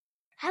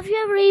Have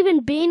you ever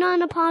even been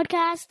on a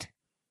podcast?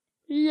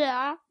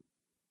 Yeah.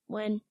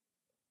 When?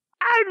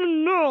 I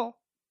don't know.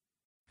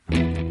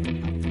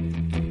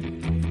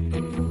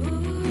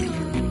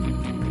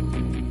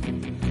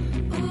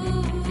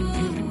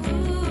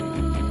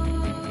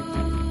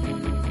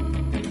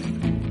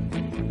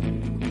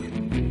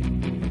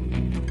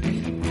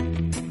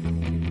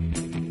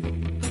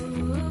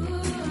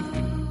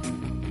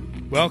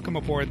 Welcome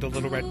aboard the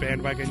Little Red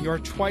Bandwagon, your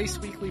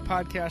twice-weekly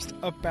podcast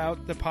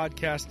about the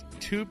podcast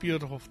Too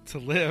Beautiful to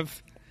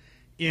Live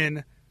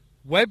in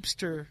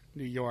Webster,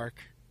 New York,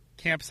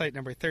 campsite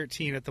number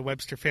 13 at the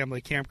Webster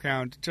Family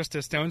Campground, just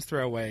a stone's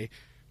throw away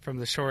from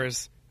the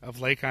shores of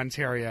Lake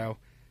Ontario,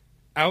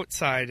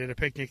 outside at a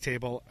picnic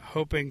table,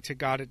 hoping to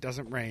God it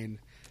doesn't rain.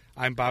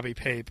 I'm Bobby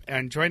Pape,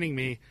 and joining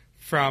me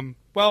from,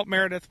 well,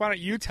 Meredith, why don't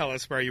you tell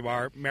us where you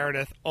are?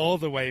 Meredith, all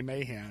the way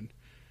Mahan.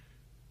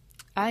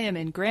 I am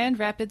in Grand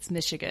Rapids,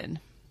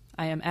 Michigan.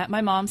 I am at my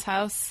mom's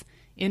house,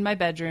 in my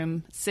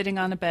bedroom, sitting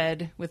on a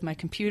bed with my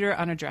computer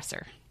on a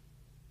dresser.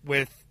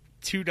 With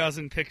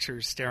 24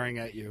 pictures staring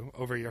at you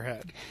over your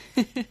head.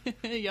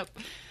 Yep.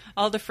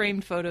 All the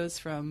framed photos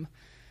from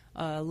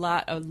a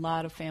lot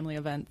of family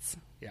events.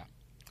 Yeah.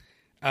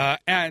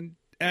 And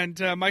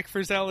Mike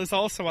Frizzell is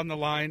also on the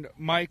line.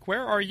 Mike,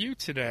 where are you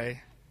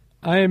today?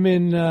 I am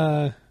in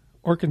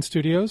Orkin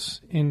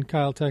Studios in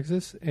Kyle,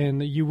 Texas,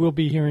 and you will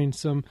be hearing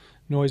some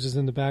noises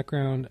in the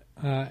background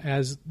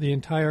as the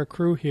entire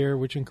crew here,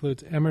 which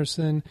includes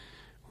Emerson,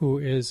 who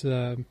is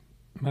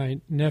my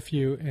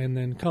nephew, and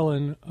then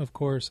Cullen, of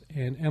course,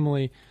 and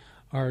Emily,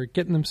 are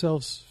getting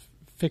themselves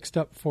fixed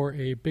up for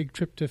a big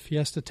trip to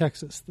Fiesta,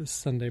 Texas this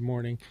Sunday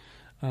morning,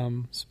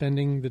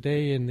 spending the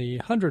day in the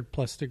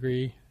 100-plus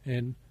degree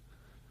and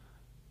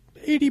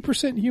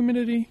 80%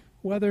 humidity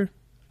weather.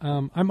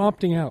 I'm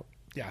opting out.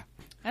 Yeah.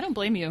 I don't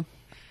blame you.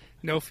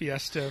 No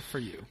Fiesta for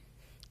you.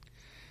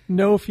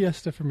 No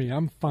Fiesta for me.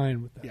 I'm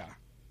fine with that.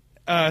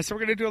 Yeah. So we're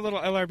going to do a little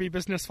LRB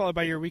business followed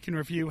by your week in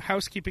review,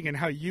 housekeeping, and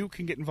how you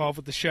can get involved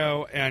with the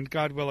show. And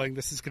God willing,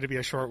 this is going to be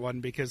a short one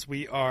because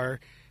we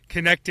are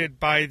connected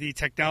by the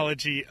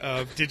technology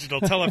of digital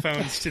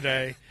telephones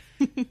today.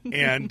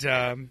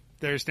 And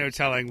there's no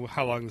telling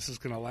how long this is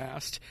going to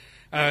last.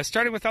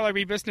 Starting with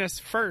LRB business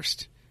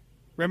first.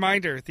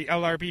 Reminder, the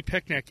LRB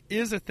picnic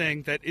is a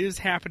thing that is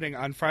happening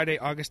on Friday,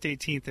 August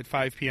 18th at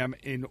 5 p.m.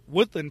 in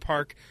Woodland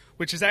Park,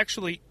 which is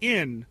actually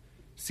in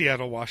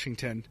Seattle,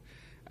 Washington.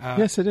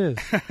 Yes, it is.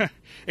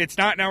 It's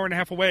not an hour and a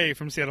half away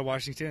from Seattle,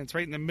 Washington. It's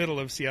right in the middle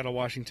of Seattle,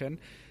 Washington.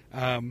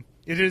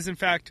 It is, in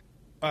fact,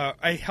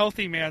 a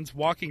healthy man's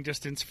walking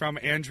distance from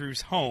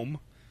Andrew's home.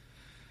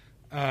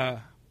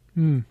 And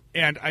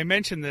I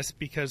mention this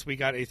because we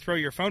got a throw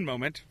your phone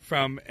moment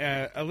from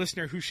a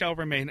listener who shall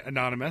remain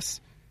anonymous.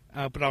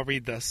 But I'll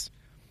read this.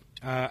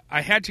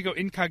 I had to go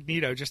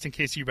incognito just in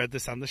case you read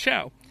this on the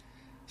show.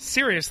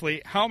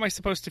 Seriously, how am I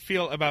supposed to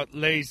feel about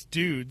Lay's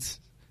dudes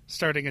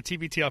starting a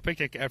TBTL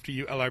picnic after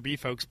you LRB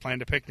folks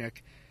planned a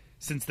picnic,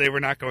 since they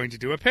were not going to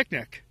do a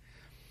picnic?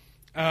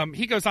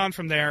 He goes on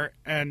from there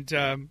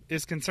and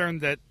is concerned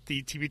that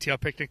the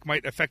TBTL picnic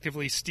might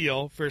effectively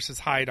steal versus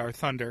hide our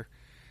thunder.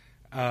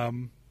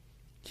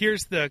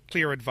 Here's the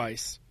clear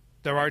advice.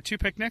 There are two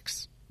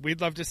picnics.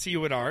 We'd love to see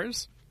you at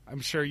ours. I'm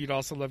sure you'd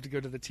also love to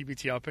go to the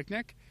TBTL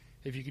picnic.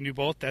 If you can do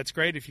both, that's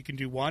great. If you can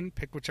do one,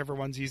 pick whichever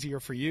one's easier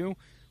for you.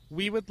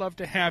 We would love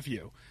to have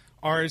you.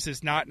 Ours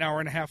is not an hour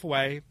and a half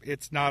away.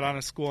 It's not on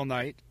a school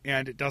night,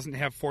 and it doesn't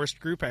have forced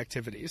group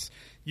activities.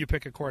 You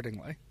pick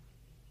accordingly.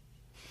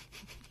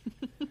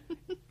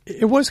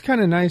 It was kind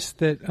of nice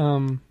that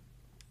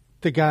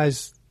the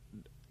guys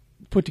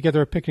put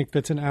together a picnic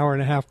that's an hour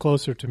and a half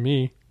closer to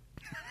me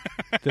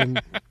than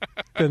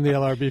the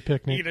LRB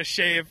picnic. You need to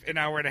shave an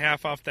hour and a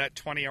half off that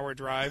 20-hour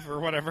drive or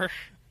whatever.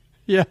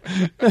 Yeah,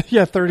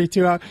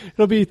 32 hours.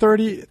 It'll be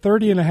 30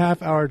 and a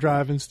half hour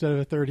drive instead of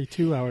a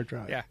 32-hour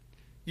drive. Yeah.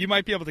 You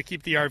might be able to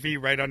keep the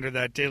RV right under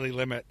that daily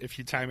limit if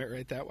you time it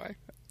right that way.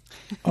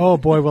 Oh,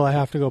 boy, will I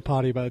have to go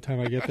potty by the time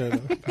I get there,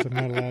 though, because I'm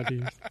not allowed to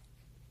use.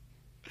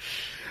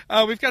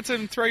 We've got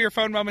some throw your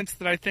phone moments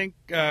that I think,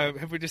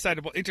 have we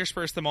decided we'll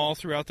intersperse them all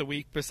throughout the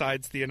week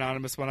besides the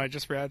anonymous one I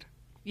just read?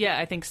 Yeah,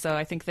 I think so.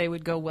 I think they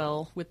would go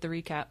well with the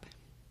recap.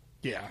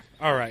 Yeah.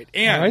 All right.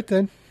 And, all right,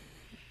 then.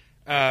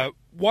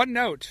 One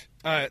note.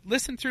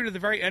 Listen through to the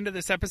very end of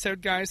this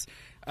episode, guys,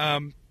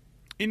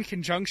 in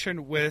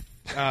conjunction with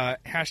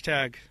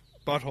hashtag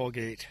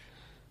ButtholeGate.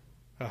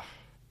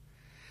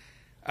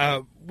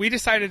 We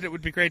decided it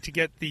would be great to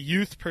get the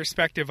youth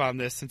perspective on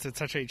this since it's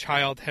such a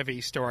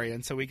child-heavy story.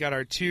 And so we got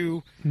our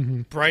two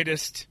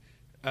brightest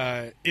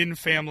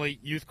in-family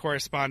youth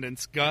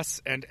correspondents,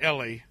 Gus and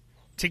Ellie,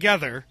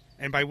 together.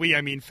 And by we,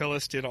 I mean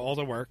Phyllis did all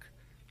the work,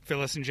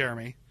 Phyllis and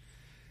Jeremy,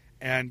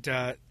 and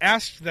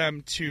asked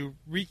them to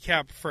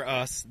recap for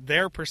us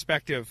their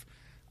perspective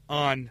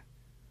on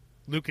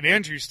Luke and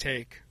Andrew's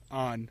take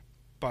on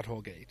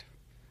ButtholeGate.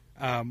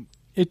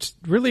 It's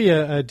really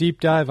a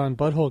deep dive on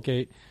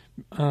ButtholeGate.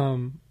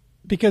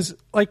 Because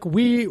like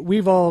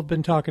we've all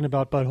been talking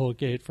about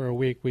ButtholeGate for a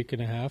week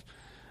and a half,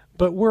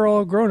 but we're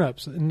all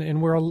grown-ups,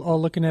 and we're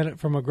all looking at it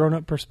from a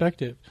grown-up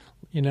perspective.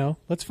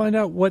 Let's find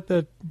out what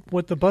the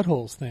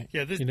buttholes think.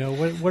 Yeah,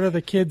 what are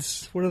the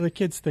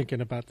kids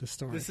thinking about this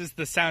story? This is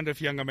the sound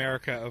of young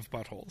America of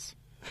buttholes.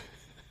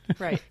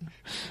 Right.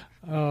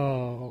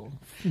 Oh,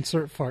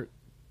 insert fart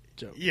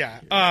joke.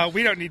 Yeah,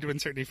 we don't need to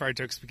insert any fart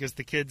jokes because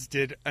the kids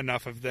did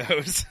enough of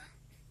those.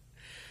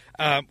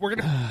 We're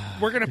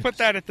gonna put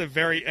that at the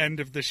very end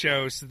of the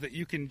show so that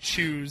you can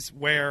choose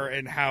where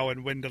and how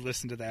and when to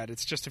listen to that.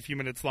 It's just a few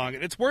minutes long,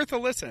 and it's worth a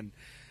listen.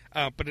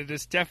 But it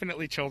is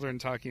definitely children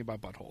talking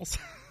about buttholes.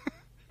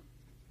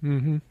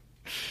 Mm-hmm.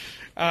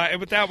 And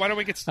with that, why don't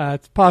we get... it's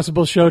a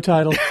possible show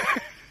title.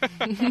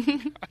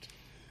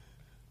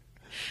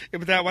 And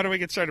with that, why don't we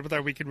get started with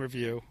our week in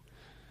review?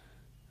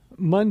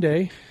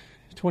 Monday,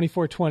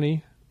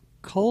 24/20,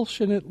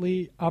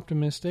 cautionately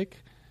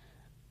optimistic.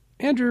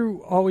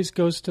 Andrew always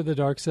goes to the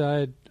dark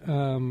side.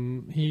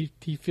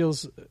 He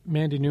feels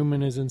Mandy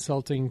Newman is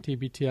insulting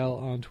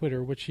TBTL on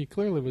Twitter, which he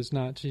clearly was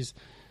not.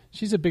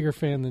 She's a bigger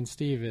fan than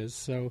Steve is.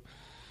 So,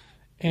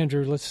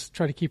 Andrew, let's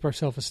try to keep our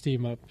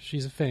self-esteem up.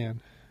 She's a fan.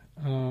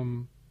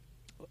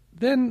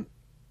 Then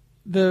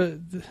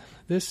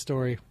this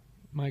story,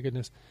 my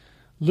goodness.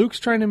 Luke's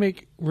trying to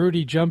make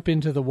Rudy jump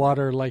into the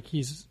water like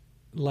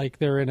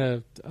they're in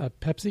a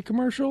Pepsi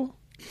commercial,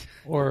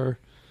 or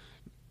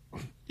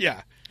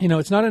yeah,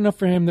 it's not enough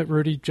for him that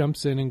Rudy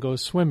jumps in and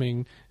goes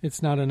swimming.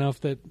 It's not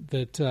enough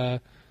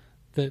that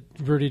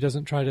Rudy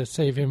doesn't try to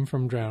save him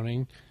from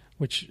drowning,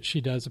 which she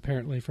does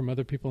apparently from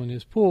other people in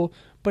his pool.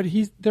 But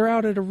they're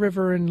out at a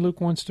river, and Luke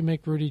wants to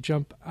make Rudy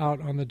jump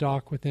out on the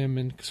dock with him,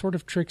 and sort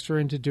of tricks her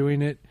into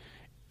doing it.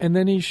 And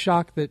then he's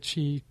shocked that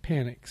she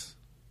panics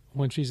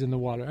when she's in the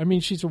water. I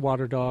mean, she's a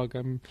water dog.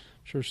 I'm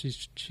sure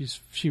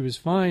she was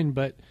fine,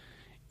 but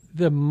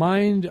the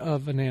mind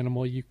of an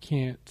animal you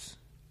can't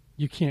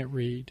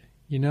read.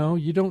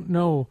 You don't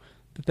know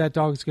that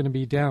dog's going to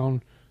be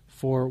down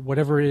for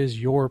whatever it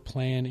is your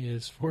plan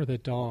is for the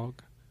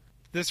dog.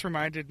 This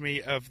reminded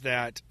me of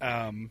that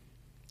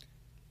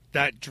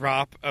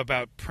drop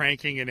about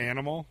pranking an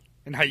animal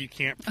and how you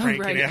can't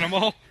prank an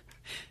animal.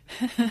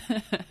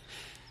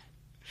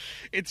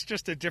 It's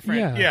just a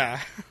different,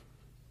 yeah.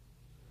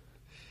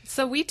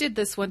 So we did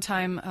this one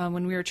time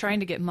when we were trying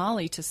to get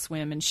Molly to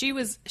swim, and she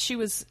was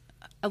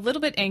a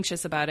little bit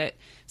anxious about it.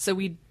 So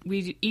we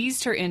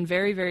eased her in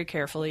very, very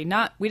carefully.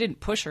 We didn't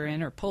push her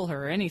in or pull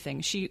her or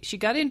anything. She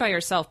got in by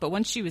herself, but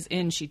once she was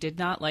in, she did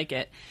not like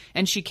it,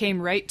 and she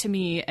came right to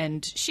me.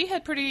 And she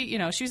had pretty,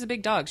 she was a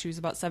big dog. She was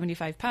about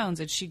 75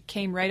 pounds, and she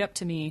came right up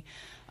to me.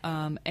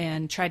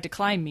 And tried to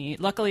climb me.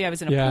 Luckily, I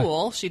was in a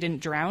pool. She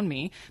didn't drown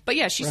me. But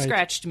yeah, she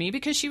scratched me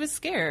because she was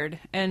scared.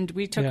 And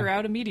we took her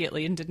out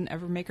immediately and didn't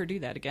ever make her do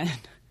that again.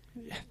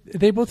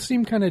 They both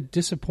seem kind of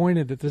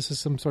disappointed that this is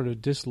some sort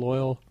of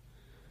disloyal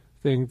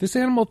thing. This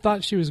animal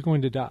thought she was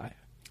going to die.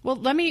 Well,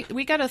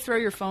 we got to throw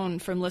your phone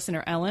from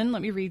listener Ellen.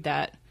 Let me read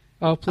that.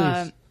 Oh,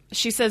 please.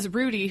 She says,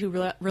 Rudy,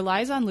 who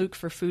relies on Luke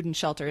for food and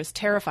shelter, is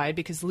terrified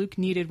because Luke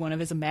needed one of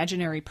his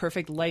imaginary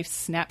perfect life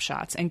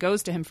snapshots and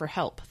goes to him for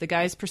help. The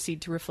guys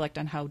proceed to reflect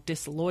on how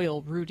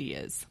disloyal Rudy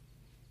is.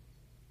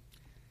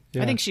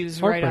 Yeah. I think she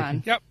was right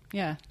on. Yep.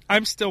 Yeah.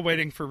 I'm still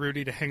waiting for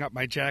Rudy to hang up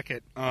my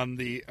jacket on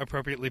the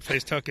appropriately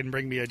placed hook and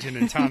bring me a gin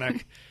and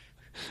tonic.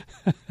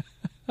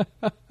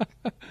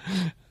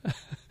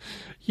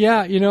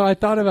 Yeah, I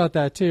thought about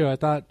that too. I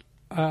thought,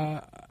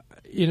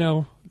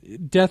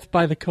 death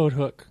by the coat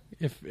hook.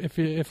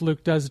 If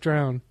Luke does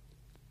drown,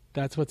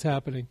 that's what's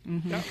happening.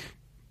 Mm-hmm.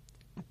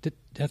 Yep.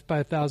 Death by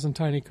 1,000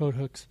 tiny coat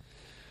hooks.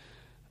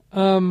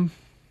 Andrew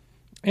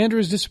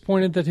is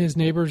disappointed that his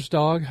neighbor's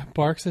dog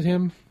barks at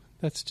him.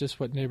 That's just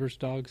what neighbors'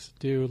 dogs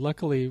do.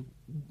 Luckily,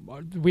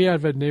 we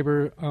have a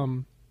neighbor,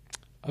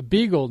 a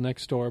beagle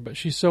next door, but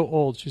she's so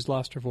old she's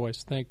lost her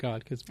voice. Thank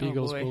God, because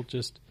beagles will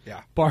just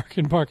bark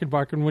and bark and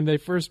bark. And when they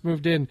first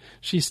moved in,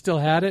 she still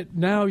had it.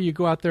 Now you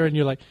go out there and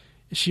you're like,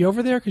 is she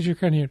over there? Because you're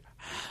kind of hearing...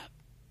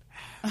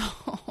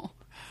 Oh.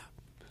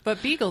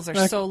 But beagles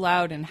are so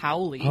loud and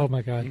howly. Oh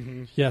my God!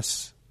 Mm-hmm.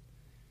 Yes,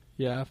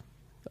 yeah.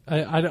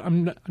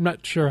 I'm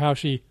not sure how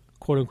she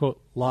quote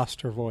unquote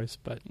lost her voice,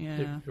 but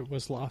it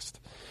was lost.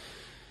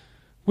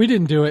 We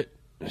didn't do it.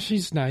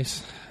 She's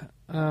nice.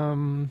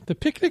 The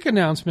picnic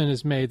announcement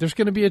is made. There's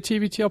going to be a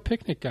TBTL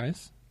picnic,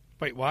 guys.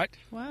 Wait, what?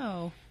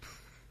 Wow.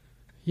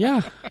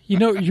 Yeah, you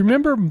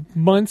remember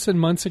months and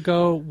months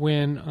ago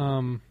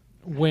when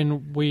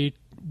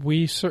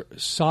we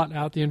sought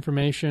out the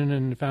information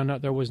and found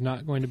out there was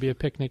not going to be a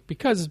picnic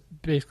because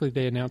basically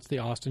they announced the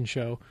Austin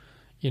show,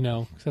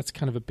 that's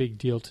kind of a big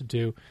deal to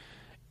do.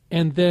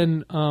 And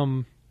then,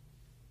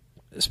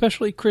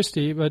 especially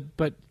Christy, but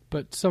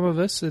some of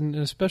us, and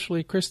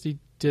especially Christy,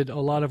 did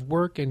a lot of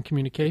work and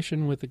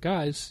communication with the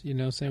guys,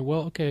 saying,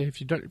 well, okay, if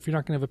you're not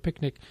going to have a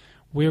picnic,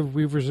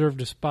 we've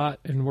reserved a spot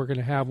and we're going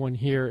to have one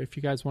here. If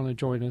you guys want to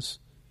join us,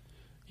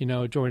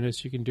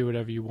 you can do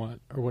whatever you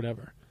want or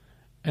whatever.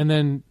 And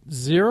then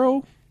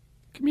zero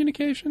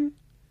communication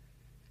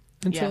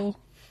until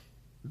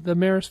the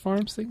Maris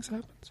Farms things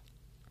happens.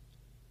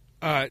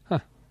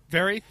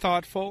 very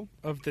thoughtful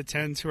of the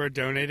Tens who are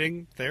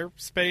donating their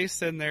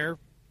space and their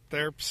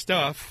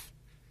stuff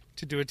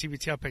to do a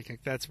TBTL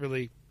picnic. That's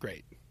really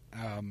great.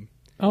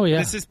 Oh yeah,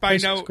 this is by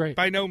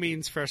no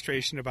means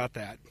frustration about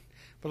that.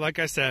 But like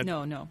I said,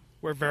 No.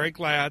 we're very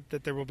glad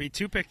that there will be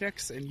 2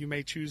 picnics, and you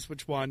may choose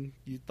which one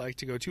you'd like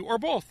to go to, or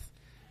both.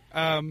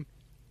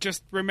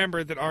 Just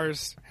remember that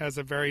ours has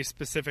a very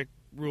specific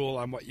rule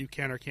on what you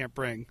can or can't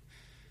bring.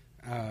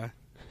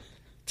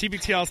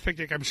 TBTL's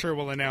picnic, I'm sure,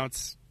 will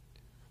announce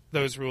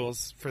those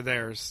rules for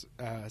theirs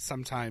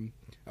sometime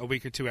a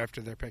week or 2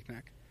 after their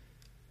picnic.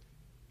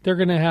 They're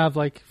going to have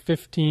like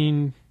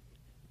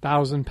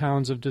 15,000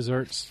 pounds of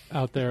desserts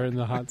out there in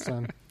the hot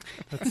sun.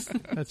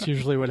 That's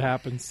usually what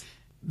happens.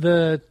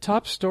 The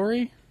top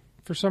story,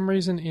 for some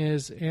reason,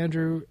 is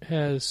Andrew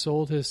has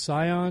sold his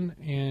Scion,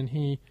 and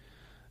he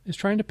is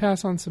trying to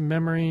pass on some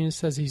memories,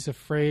 says he's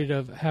afraid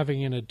of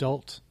having an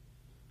adult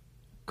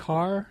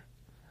car.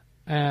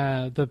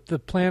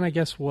 The plan, I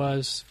guess,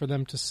 was for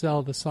them to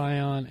sell the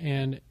Scion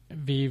and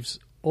Viv's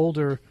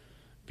older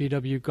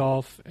VW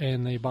Golf,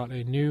 and they bought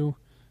a new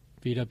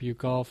VW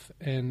Golf.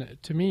 And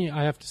to me,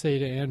 I have to say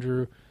to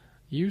Andrew,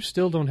 you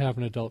still don't have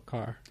an adult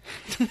car.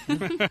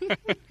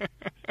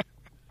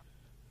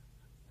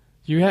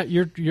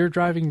 You're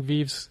driving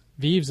Viv's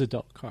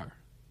adult car.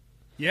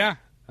 Yeah.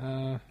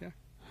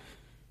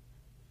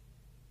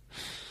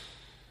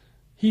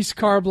 He's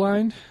car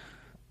blind.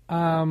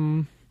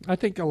 I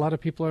think a lot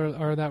of people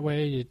are that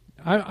way.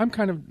 I'm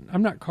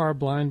not car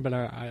blind, but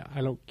I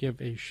don't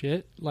give a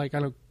shit. Like, I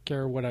don't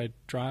care what I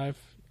drive,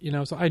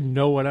 so I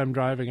know what I'm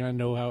driving and I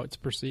know how it's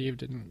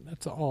perceived, and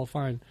that's all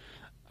fine.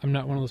 I'm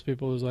not one of those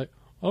people who's like,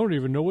 I don't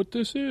even know what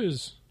this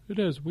is. It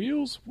has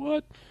wheels?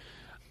 What?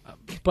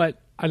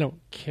 But I don't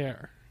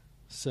care.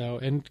 So,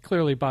 and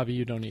clearly, Bobby,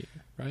 you don't either,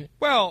 right?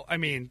 Well, I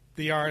mean,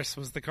 the Yaris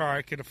was the car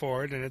I could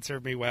afford, and it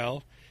served me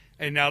well.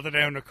 And now that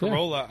I own a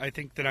Corolla, I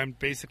think that I'm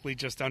basically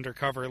just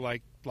undercover.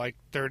 Like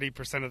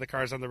 30% of the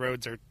cars on the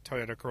roads are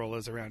Toyota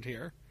Corollas around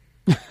here.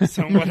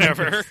 So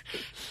whatever.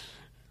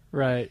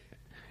 Right.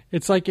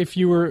 It's like if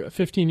you were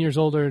 15 years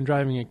older and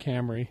driving a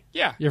Camry.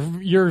 Yeah.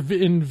 You're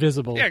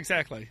invisible. Yeah,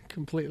 exactly.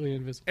 Completely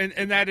invisible.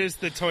 And that is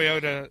the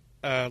Toyota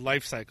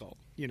life cycle.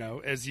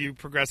 As you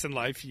progress in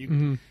life,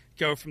 you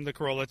go from the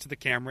Corolla to the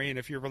Camry, and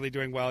if you're really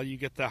doing well, you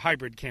get the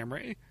hybrid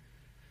Camry.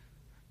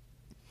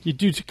 You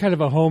do kind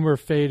of a Homer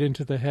fade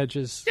into the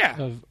hedges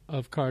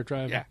of car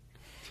driving. Yeah.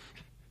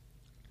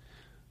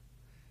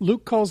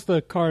 Luke calls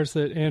the cars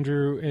that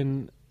Andrew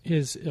and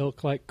his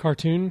ilk like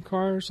cartoon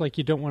cars. Like,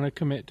 you don't want to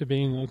commit to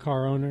being a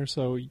car owner,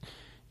 so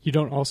you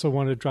don't also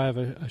want to drive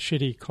a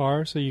shitty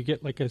car, so you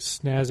get like a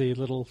snazzy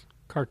little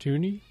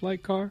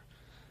cartoony-like car.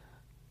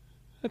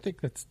 I think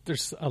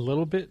there's a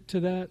little bit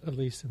to that, at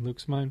least in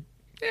Luke's mind.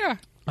 Yeah.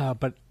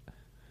 But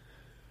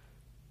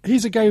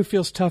he's a guy who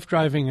feels tough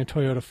driving a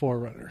Toyota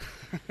 4Runner.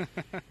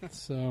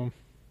 So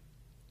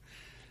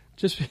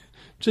just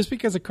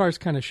because a car's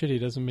kind of shitty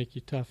doesn't make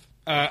you tough.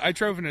 I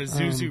drove in a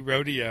Zuzu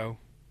Rodeo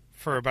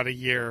for about a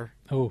year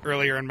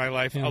earlier in my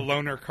life, a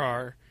loaner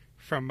car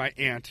from my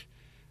aunt,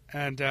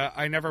 and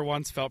I never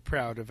once felt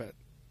proud of it.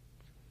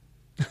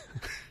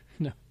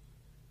 No.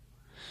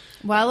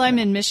 While I'm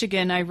in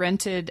Michigan, I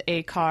rented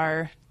a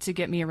car to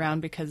get me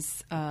around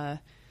because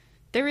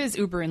there is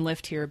Uber and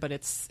Lyft here, but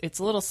it's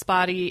a little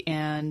spotty,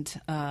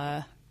 and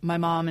my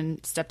mom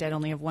and stepdad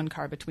only have one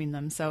car between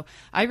them. So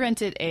I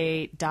rented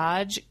a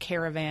Dodge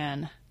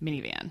Caravan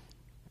minivan.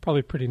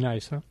 Probably pretty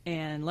nice, huh?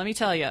 And let me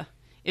tell you,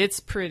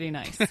 it's pretty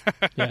nice.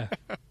 Yeah.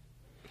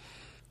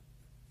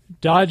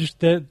 Dodge,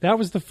 that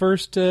was the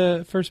first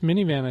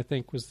minivan, I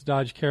think, was the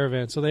Dodge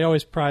Caravan. So they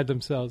always pride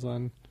themselves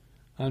on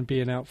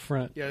being out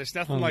front. Yeah, there's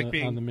nothing like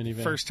being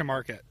first to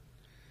market.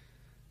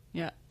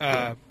 Yeah.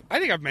 I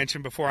think I've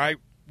mentioned before,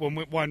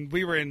 when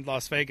we were in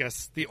Las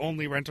Vegas, the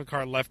only rental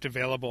car left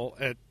available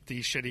at the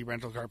shitty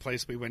rental car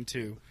place we went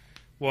to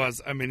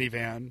was a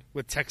minivan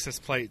with Texas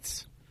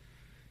plates.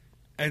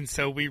 And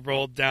so we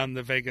rolled down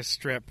the Vegas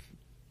Strip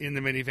in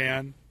the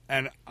minivan,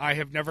 and I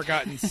have never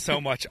gotten so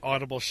much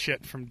audible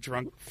shit from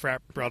drunk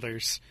frat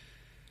brothers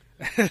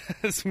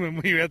as when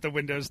we had the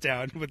windows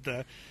down with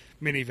the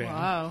minivan.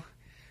 Wow.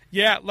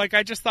 Yeah, like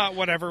I just thought,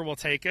 whatever, we'll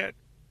take it.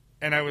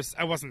 And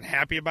I wasn't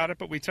happy about it,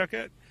 but we took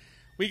it.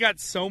 We got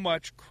so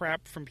much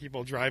crap from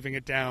people driving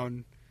it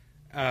down,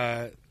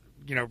 right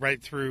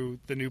through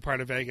the new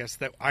part of Vegas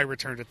that I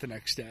returned it the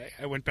next day.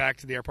 I went back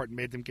to the airport and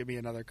made them give me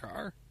another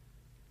car.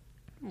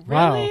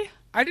 Wow. Really?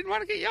 I didn't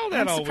want to get yelled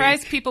at all week. I'm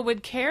surprised people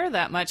would care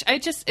that much.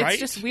 It's Right?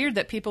 just weird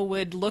that people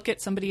would look at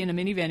somebody in a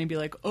minivan and be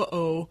like,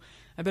 uh-oh,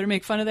 I better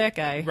make fun of that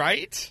guy.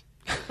 Right?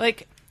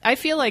 Like, I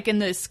feel like in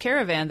this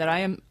Caravan that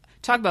I am,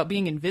 talk about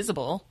being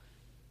invisible.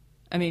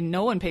 I mean,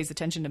 no one pays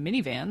attention to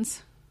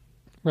minivans.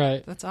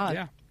 Right. That's odd.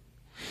 Yeah.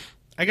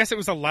 I guess it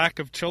was a lack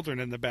of children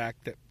in the back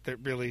that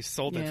really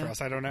sold it Yeah. for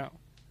us. I don't know.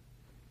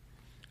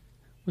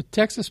 With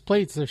Texas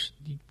plates, there's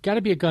got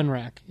to be a gun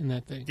rack in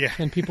that thing. Yeah.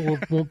 And people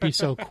won't be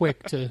so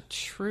quick to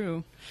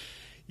True.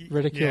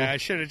 ridicule. Yeah, I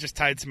should have just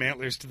tied some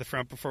antlers to the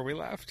front before we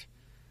left.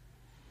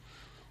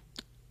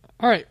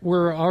 All right,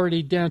 we're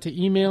already down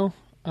to email.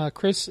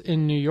 Chris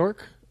in New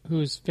York, who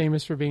is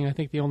famous for being, I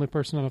think, the only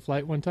person on a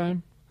flight one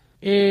time.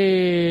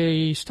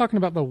 He's talking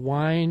about the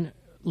wine,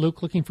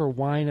 Luke looking for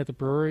wine at the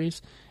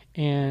breweries,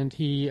 and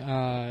he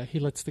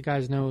lets the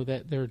guys know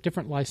that there are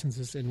different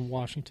licenses in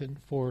Washington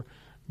for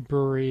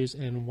breweries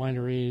and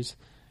wineries,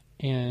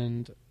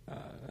 and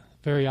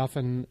very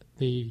often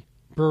the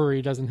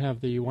brewery doesn't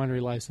have the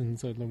winery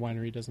license, or the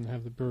winery doesn't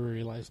have the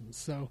brewery license.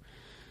 So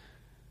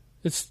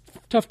it's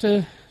tough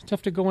to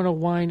go on a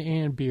wine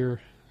and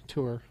beer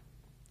tour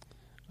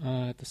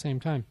at the same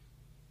time.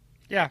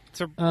 Yeah,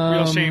 it's a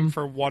real shame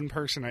for one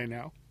person I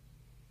know.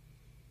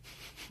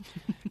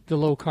 The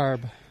low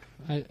carb.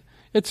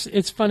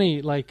 It's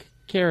funny, like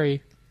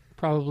Carrie,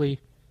 probably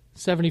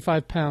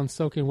 75 pounds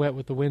soaking wet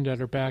with the wind at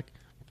her back,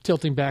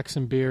 tilting back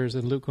some beers,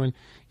 and Luke going,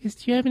 do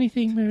you have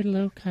anything more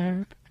low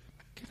carb?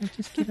 Can I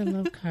just get a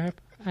low carb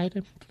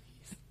item,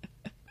 please?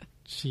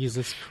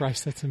 Jesus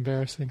Christ, that's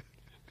embarrassing.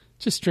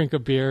 Just drink a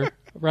beer,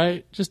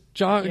 right? Just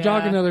jog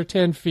another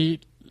 10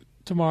 feet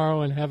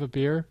tomorrow and have a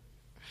beer.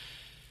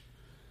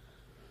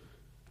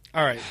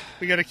 All right,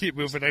 we got to keep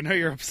moving. I know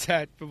you're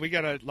upset, but we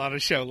got a lot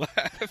of show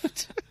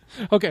left.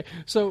 Okay,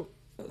 so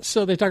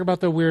they talk about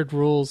the weird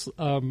rules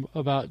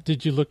about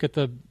did you look at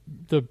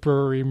the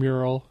brewery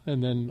mural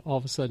and then all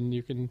of a sudden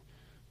you can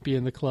be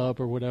in the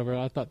club or whatever.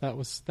 I thought that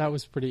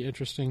was pretty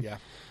interesting. Yeah.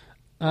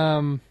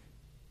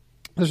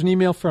 There's an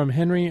email from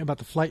Henry about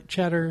the Flight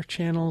Chatter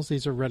channels.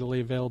 These are readily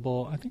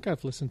available. I think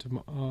I've listened to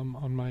them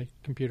on my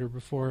computer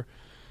before.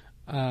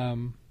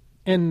 And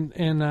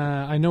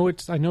I know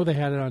they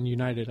had it on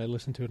United. I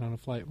listened to it on a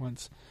flight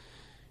once.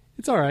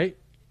 It's all right.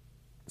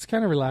 It's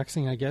kind of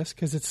relaxing, I guess,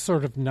 because it's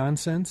sort of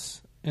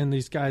nonsense, and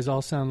these guys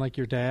all sound like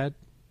your dad,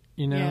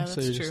 you know. Yeah, so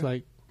that's you're true. just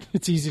like,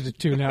 it's easy to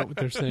tune out what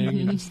they're saying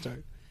and just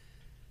start.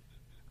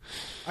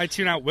 I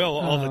tune out Will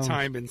all the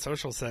time in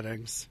social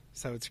settings,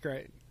 so it's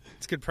great.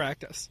 It's good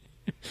practice.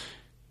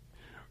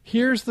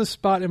 Here's the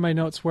spot in my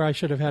notes where I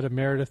should have had a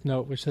Meredith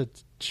note, which said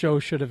show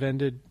should have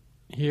ended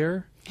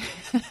here.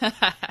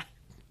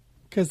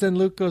 Because then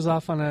Luke goes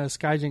off on a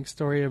Skyjink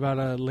story about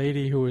a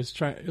lady who was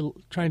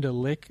trying to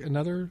lick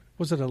another.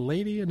 Was it a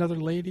lady? Another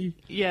lady?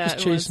 Yeah, just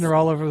chasing her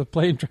all over the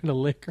plane, trying to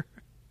lick her.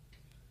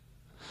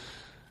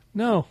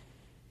 No,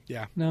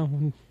 Yeah.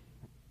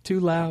 too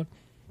loud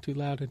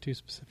and too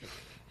specific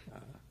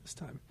this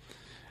time.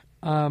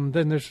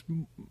 Then there's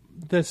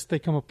this. They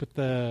come up with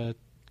the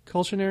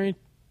cautionary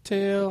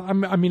tale.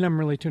 I'm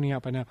really tuning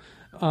out by now.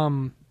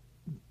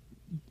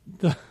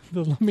 The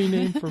lummy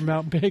name for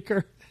Mount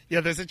Baker. Yeah,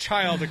 there's a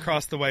child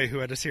across the way who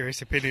had a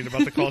serious opinion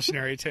about the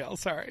cautionary tale.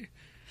 Sorry.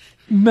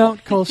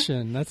 Mount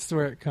Culshan. That's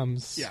where it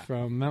comes Yeah.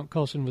 from. Mount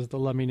Culshan was the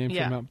lummy name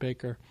Yeah. for Mount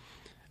Baker.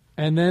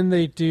 And then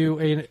they do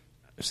a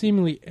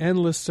seemingly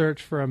endless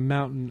search for a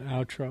mountain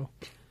outro.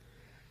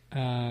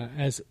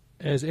 As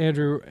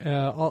Andrew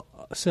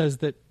says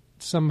that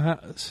somehow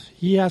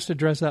he has to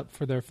dress up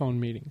for their phone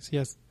meetings.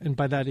 Yes, and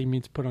by that he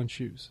means put on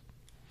shoes.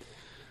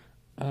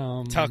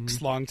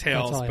 Tux, long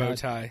tails, all I bow had.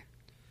 tie.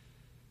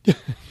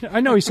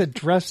 I know he said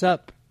dress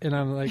up, and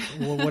I'm like,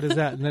 well, what is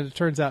that? And then it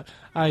turns out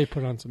I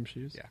put on some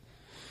shoes.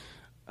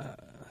 Yeah.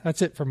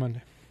 That's it for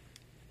Monday.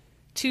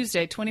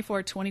 Tuesday,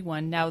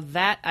 24-21. Now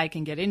that I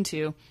can get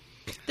into.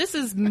 This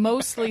is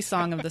mostly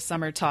Song of the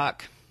Summer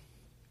talk.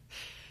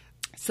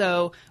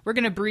 So we're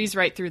going to breeze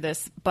right through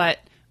this, but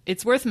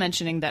it's worth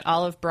mentioning that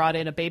Olive brought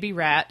in a baby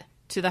rat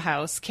to the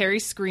house. Carrie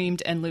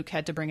screamed, and Luke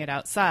had to bring it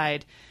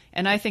outside.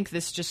 And I think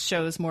this just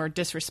shows more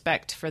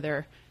disrespect for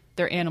their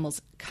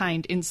animals'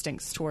 kind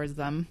instincts towards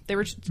them.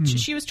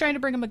 She was trying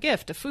to bring them a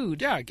gift, a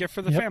food. Yeah, a gift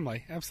for the Yep.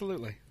 family.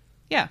 Absolutely.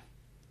 Yeah.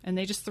 And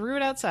they just threw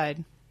it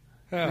outside.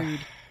 Ugh. Rude.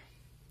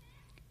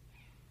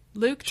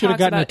 Luke Should have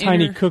talks gotten a about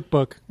tiny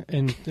cookbook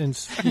and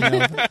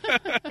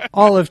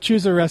Olive,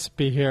 choose a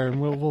recipe here, and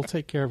we'll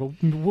take care of it.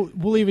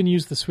 We'll even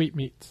use the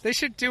sweetmeats. They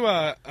should do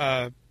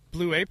a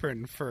Blue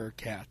Apron for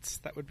cats.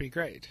 That would be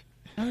great.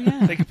 Oh,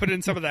 yeah. They could put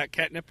in some of that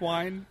catnip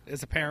wine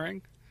as a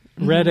pairing.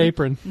 Red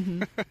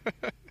apron.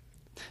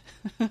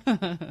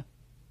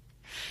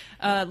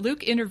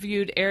 Luke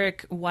interviewed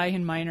Eric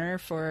Weihenmayer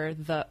for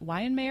the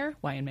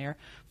Weihenmayer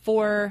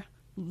for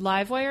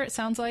Livewire, it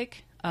sounds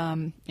like.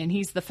 And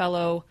he's the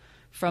fellow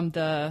from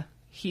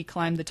he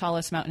climbed the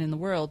tallest mountain in the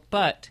world,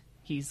 but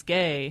he's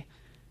gay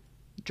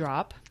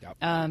drop.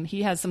 Yep.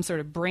 He has some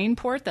sort of brain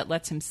port that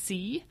lets him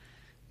see,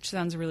 which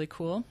sounds really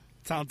cool.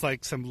 Sounds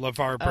like some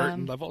LeVar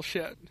Burton level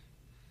shit.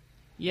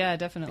 Yeah,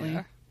 definitely.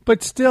 Yeah.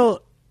 But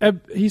still,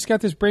 he's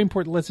got this brain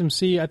port that lets him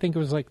see. I think it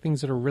was like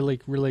things that are really,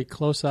 really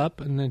close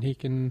up, and then he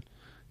can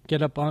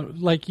get up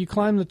on. Like you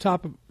climb to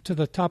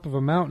the top of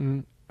a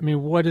mountain. I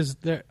mean, what is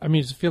there? I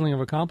mean, it's a feeling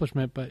of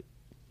accomplishment, but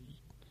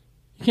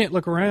you can't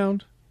look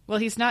around. Well,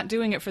 he's not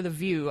doing it for the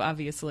view,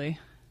 obviously.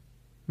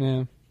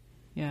 Yeah.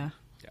 Yeah.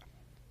 Yeah.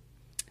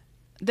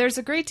 There's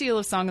a great deal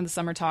of Song of the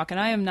Summer talk, and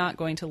I am not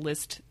going to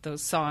list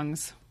those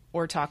songs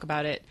or talk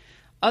about it,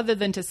 other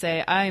than to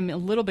say I'm a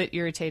little bit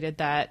irritated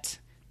that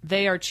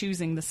they are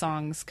choosing the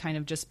songs kind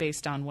of just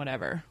based on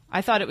whatever.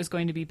 I thought it was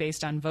going to be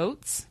based on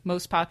votes.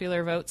 Most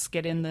popular votes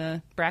get in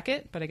the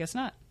bracket, but I guess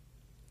not.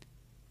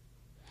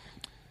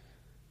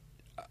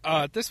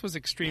 This was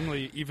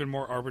extremely even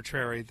more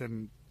arbitrary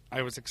than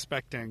I was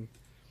expecting.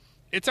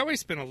 It's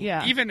always been,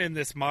 even in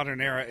this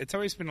modern era, it's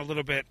always been a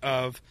little bit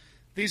of,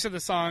 these are the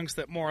songs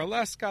that more or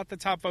less got the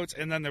top votes,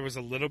 and then there was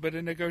a little bit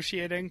of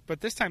negotiating.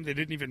 But this time they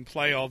didn't even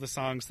play all the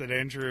songs that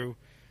Andrew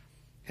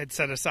had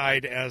set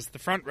aside as the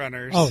front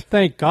runners. Oh,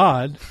 thank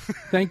God.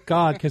 Thank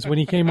God, because when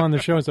he came on the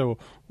show and said, well,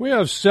 we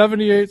have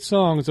 78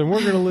 songs, and we're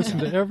going to listen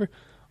to every...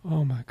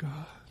 Oh, my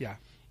God. Yeah.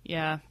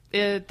 Yeah.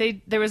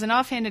 There was an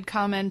offhanded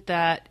comment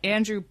that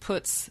Andrew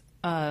puts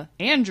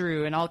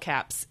Andrew in all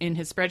caps in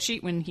his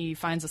spreadsheet when he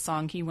finds a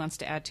song he wants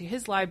to add to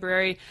his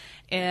library,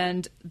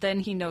 and then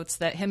he notes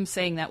that him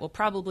saying that will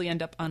probably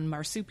end up on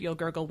Marsupial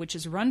Gurgle, which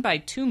is run by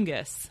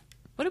Toomgus.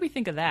 What do we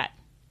think of that?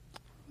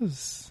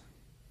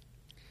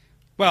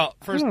 Well,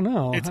 first, I don't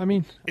know.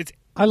 It's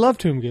I love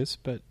Toomgus,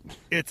 but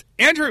it's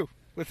Andrew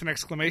with an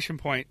exclamation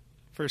point.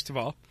 First of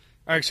all,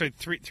 or actually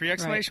three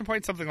exclamation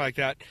points, something like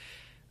that.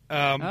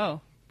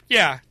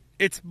 Yeah,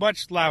 it's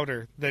much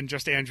louder than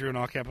just Andrew in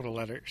all capital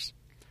letters.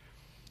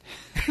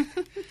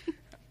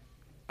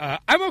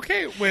 I'm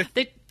okay with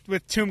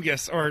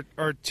Toomgus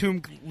or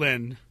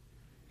Toomglin.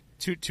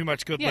 Too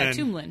much good Yeah, Lin.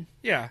 Toomlin.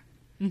 Yeah.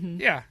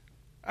 Mm-hmm.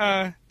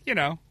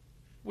 Yeah.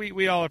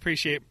 We all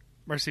appreciate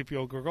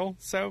Marsupial Gurgle,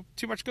 so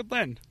too much good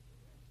Lin.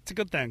 It's a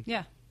good thing.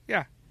 Yeah.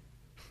 Yeah.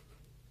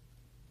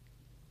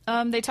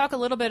 They talk a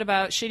little bit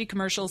about shitty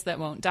commercials that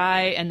won't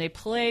die, and they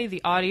play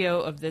the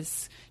audio of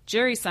this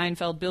Jerry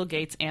Seinfeld, Bill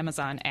Gates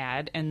Amazon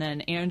ad, and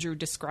then Andrew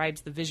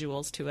describes the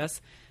visuals to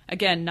us.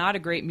 Again, not a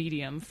great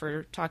medium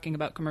for talking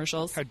about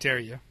commercials. How dare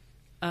you?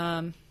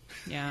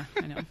 Yeah,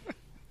 I know.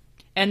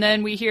 And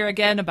then we hear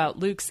again about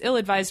Luke's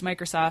ill-advised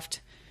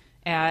Microsoft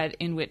ad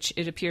in which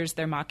it appears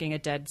they're mocking a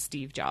dead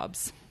Steve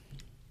Jobs.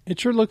 it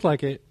sure looked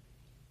like it.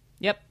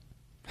 Yep.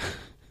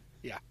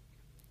 Yeah.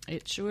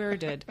 It sure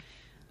did.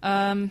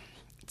 Song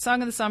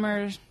of the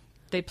Summer,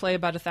 they play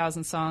about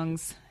 1,000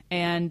 songs,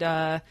 and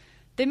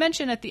they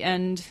mention at the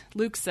end,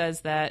 Luke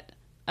says that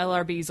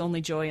LRB's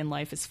only joy in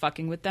life is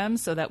fucking with them,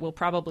 so that we'll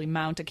probably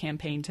mount a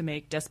campaign to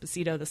make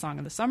Despacito the Song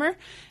of the Summer,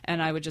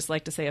 and I would just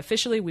like to say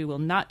officially we will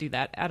not do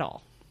that at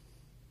all.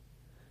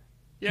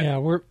 Yep. Yeah,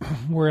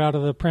 we're out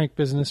of the prank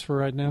business for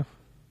right now.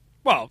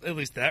 Well, at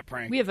least that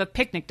prank. We have a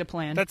picnic to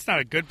plan. That's not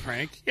a good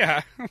prank.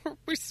 Yeah.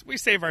 we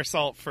save our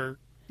salt for,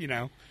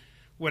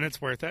 when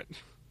it's worth it.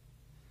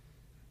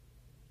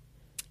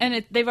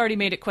 And they've already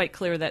made it quite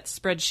clear that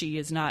Spreadsheet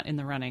is not in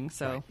the running,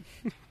 so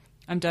right.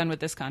 I'm done with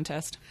this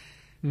contest.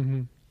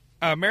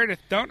 Mm-hmm. Meredith,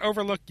 don't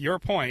overlook your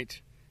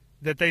point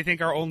that they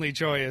think our only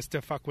joy is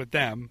to fuck with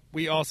them.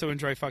 We also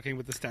enjoy fucking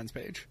with the Stens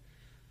page.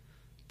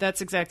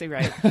 That's exactly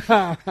right.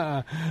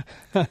 I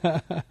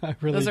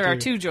really Those are do. our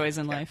two joys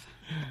in life.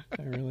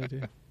 I really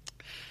do.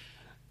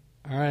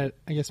 All right,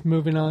 I guess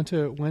moving on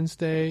to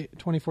Wednesday,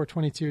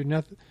 24/22.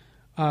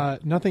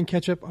 Nothing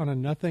ketchup on a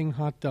nothing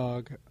hot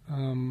dog.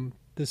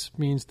 This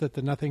means that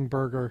the Nothing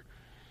Burger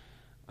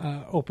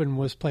Open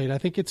was played. I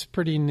think it's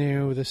pretty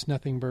new, this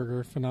Nothing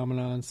Burger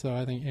phenomenon, so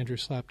I think Andrew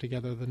slapped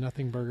together the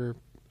Nothing Burger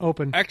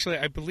Open. Actually,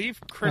 I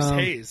believe Chris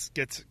Hayes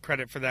gets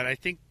credit for that. I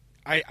think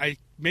I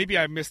maybe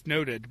I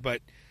misnoted,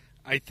 but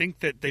I think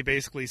that they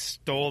basically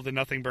stole the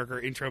Nothing Burger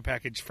intro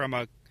package from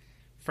a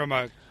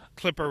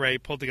clip array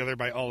pulled together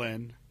by All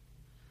In.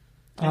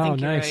 I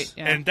think you're nice. right,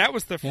 yeah. And that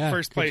was the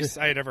first place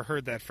I had ever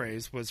heard that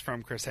phrase was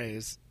from Chris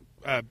Hayes,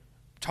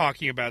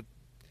 talking about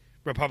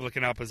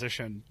Republican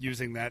opposition,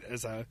 using that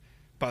as a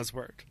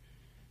buzzword.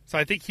 So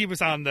I think he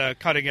was on the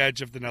cutting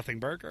edge of the Nothing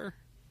Burger.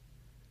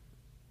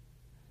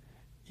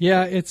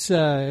 Yeah, it's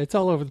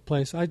all over the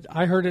place.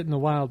 I heard it in the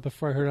wild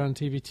before I heard it on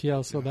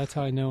TVTL, so that's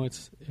how I know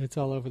it's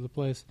all over the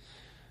place.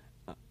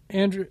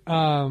 Andrew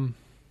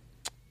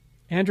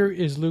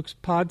is Luke's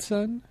pod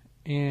son,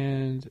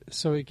 and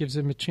so it gives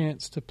him a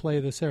chance to play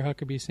the Sarah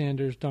Huckabee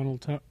Sanders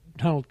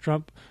Donald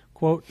Trump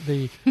quote,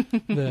 the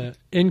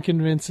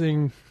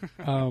inconvincing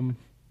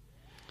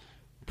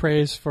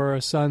praise for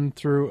a son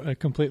through a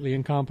completely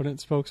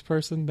incompetent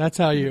spokesperson. That's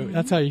how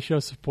you show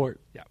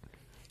support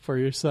for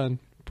your son.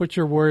 Put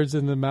your words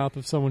in the mouth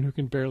of someone who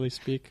can barely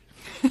speak.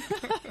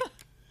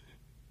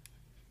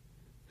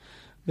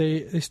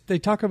 They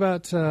talk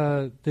about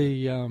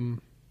the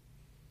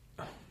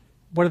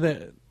what are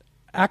the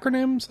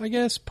acronyms? I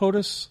guess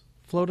POTUS,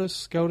 FLOTUS,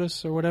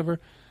 SCOTUS, or whatever.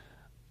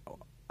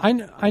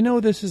 I know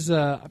this is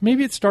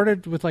maybe it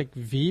started with like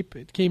Veep.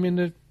 It came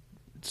into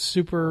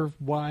super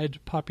wide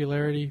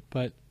popularity,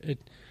 but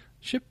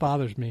shit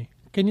bothers me.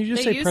 Can you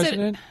just say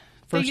president?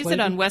 They use it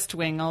on West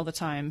Wing all the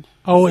time.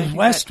 Oh, so in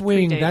West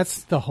Wing,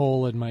 that's the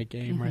hole in my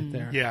game right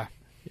there. Yeah.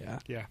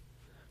 Yeah.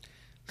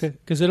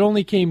 Because it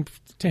only came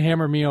to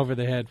hammer me over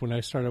the head when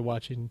I started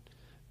watching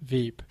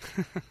Veep.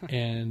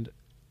 And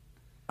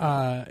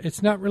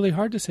it's not really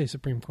hard to say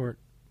Supreme Court.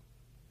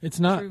 It's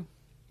not. True.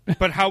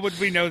 But how would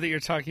we know that you're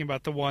talking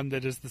about the one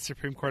that is the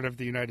Supreme Court of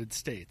the United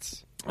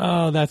States?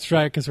 Oh, that's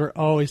right, because we're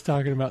always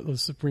talking about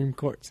those Supreme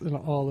Courts and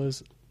all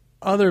those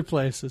other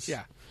places.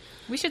 Yeah.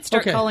 We should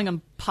start Okay. calling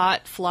them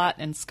Pot, Flott,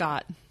 and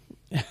Scott.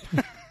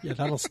 Yeah,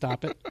 that'll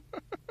stop it.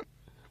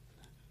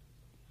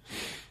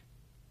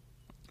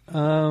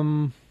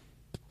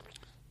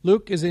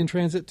 Luke is in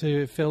transit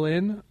to fill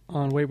in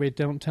on Wait,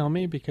 Don't Tell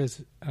Me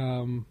because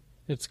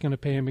it's going to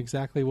pay him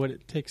exactly what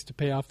it takes to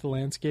pay off the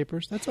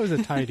landscapers. That's always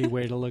a tidy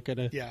way to look at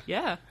a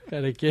Yeah.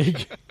 at a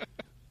gig.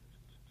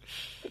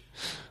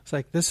 It's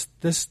like this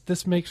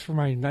makes for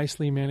my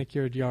nicely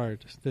manicured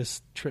yard.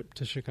 This trip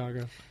to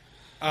Chicago.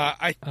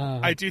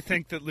 I do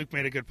think that Luke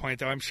made a good point,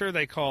 though. I'm sure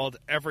they called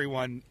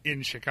everyone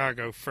in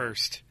Chicago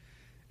first.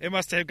 It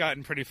must have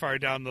gotten pretty far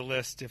down the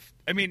list.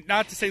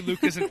 Not to say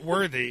Luke isn't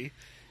worthy.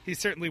 He's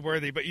certainly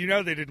worthy, but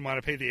they didn't want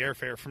to pay the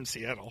airfare from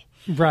Seattle.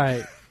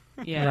 Right.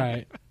 Yeah.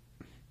 Right.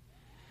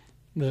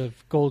 The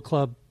Gold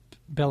Club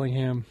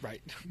Bellingham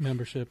Right.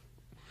 membership.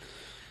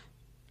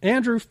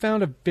 Andrew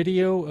found a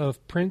video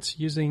of Prince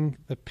using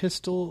the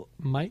pistol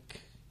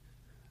mic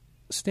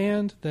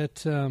stand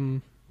that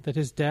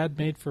his dad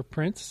made for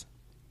Prince.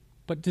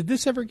 But did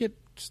this ever get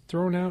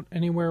thrown out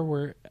anywhere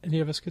where any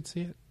of us could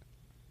see it?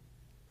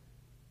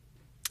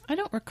 I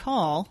don't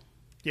recall.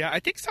 Yeah, I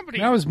think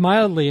somebody I was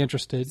mildly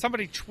interested.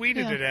 somebody tweeted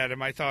Yeah. it at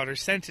him, I thought, or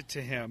sent it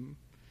to him.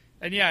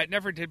 And yeah, it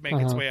never did make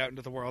its way out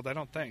into the world, I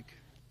don't think.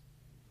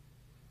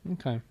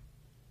 Okay.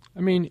 I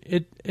mean,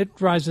 it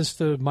rises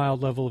to a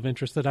mild level of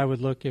interest that I would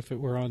look if it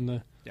were on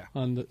the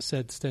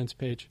said stents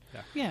page.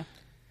 Yeah.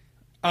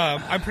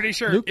 I'm pretty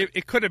sure Luke?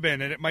 it could have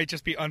been, and it might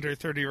just be under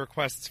 30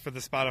 requests for the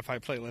Spotify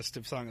playlist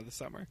of Song of the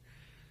Summer.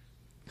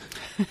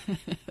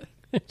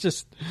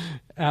 Just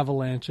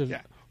avalanche of.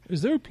 Yeah.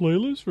 Is there a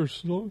playlist for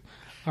song?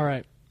 All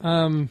right.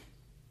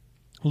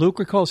 Luke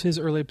recalls his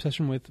early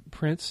obsession with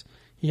Prince.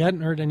 He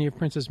hadn't heard any of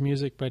Prince's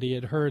music, but he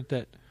had heard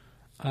that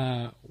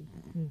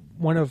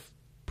one of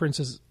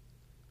Prince's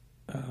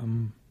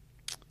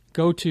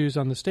go-tos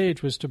on the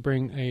stage was to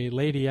bring a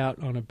lady out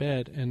on a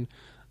bed and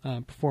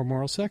perform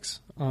oral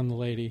sex on the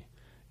lady.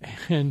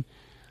 And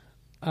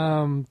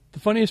the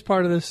funniest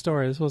part of this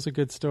story, this was a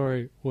good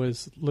story,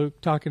 was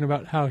Luke talking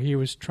about how he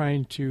was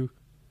trying to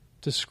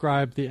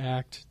describe the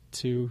act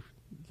to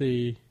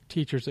the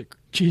teachers at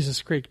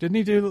Jesus Creek. Didn't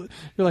he do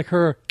like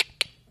her?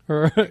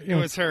 It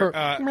was her.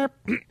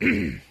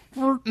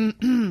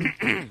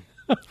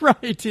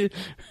 Right.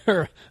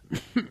 Her.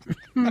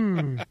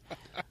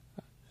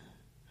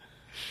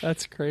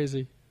 That's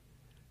crazy.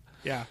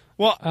 Yeah.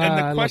 Well, and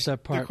I love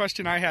that part. the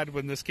question I had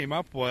when this came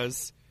up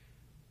was,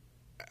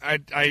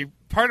 I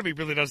part of me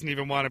really doesn't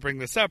even want to bring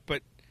this up,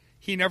 but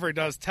he never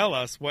does tell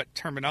us what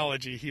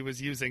terminology he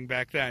was using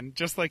back then,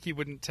 just like he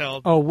wouldn't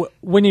tell. Oh,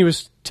 when he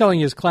was telling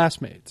his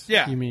classmates.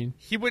 Yeah, you mean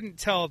he wouldn't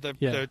tell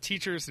the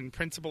teachers and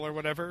principal or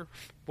whatever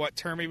what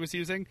term he was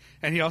using,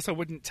 and he also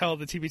wouldn't tell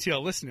the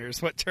TBTL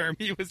listeners what term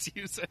he was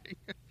using.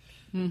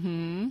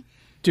 Mm-hmm.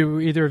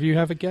 Do either of you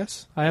have a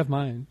guess? I have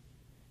mine.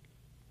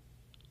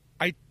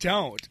 I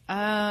don't.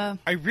 I'm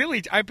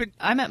I've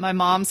at my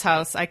mom's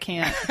house. I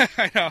can't.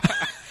 I know.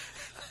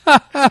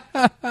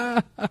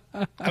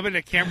 I'm in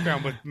a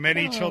campground with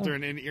many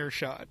children in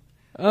earshot.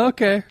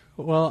 Okay,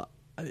 well,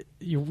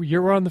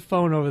 you're on the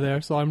phone over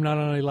there, so I'm not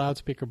on a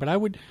loudspeaker. But I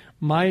would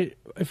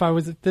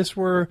if this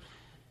were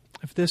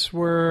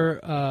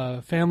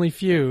Family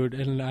Feud,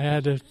 and I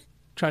had to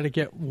try to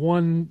get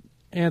one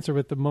answer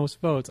with the most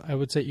votes, I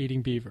would say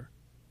eating beaver.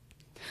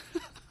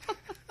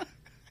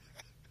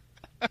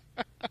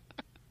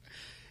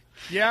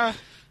 Yeah,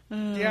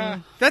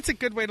 that's a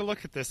good way to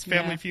look at this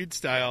Family Yeah. Feud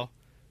style.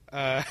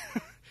 I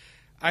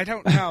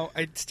don't know.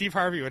 Steve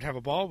Harvey would have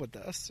a ball with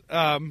this.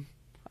 I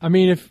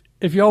mean,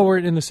 if y'all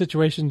weren't in the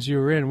situations you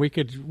were in, we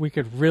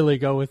could really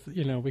go with,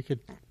 we could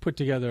put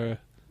together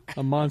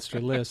a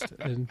monster list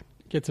and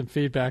get some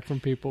feedback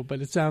from people.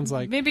 But it sounds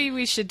like Maybe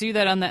we should do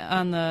that on the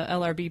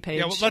LRB page.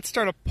 Yeah, well, let's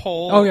start a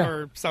poll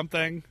or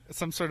something.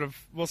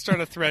 We'll start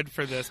a thread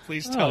for this.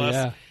 Please tell us.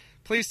 Yeah.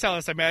 Please tell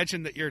us.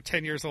 Imagine that you're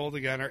 10 years old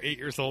again, or 8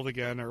 years old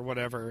again, or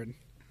whatever.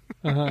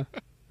 And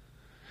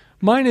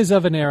Mine is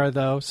of an era,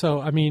 though.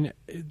 So I mean,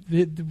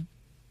 the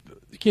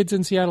kids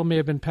in Seattle may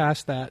have been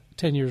past that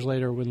 10 years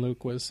later when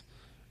Luke was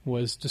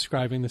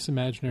describing this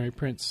imaginary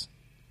Prince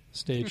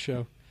stage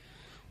show.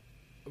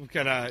 we've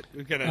got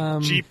a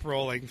Jeep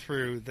rolling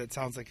through that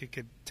sounds like it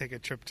could take a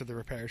trip to the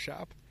repair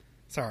shop.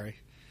 Sorry.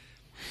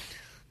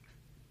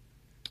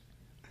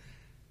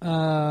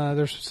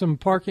 There's some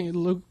parking.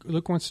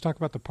 Luke wants to talk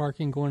about the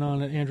parking going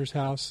on at Andrew's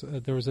house.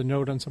 There was a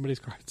note on somebody's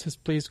car that says,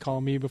 "Please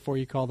call me before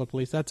you call the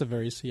police." That's a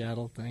very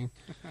Seattle thing.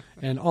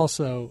 And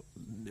also,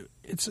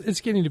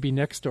 it's getting to be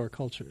next door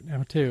culture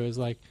now too. Is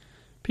like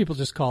people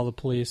just call the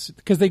police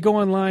because they go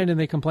online and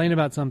they complain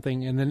about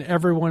something, and then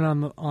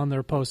everyone on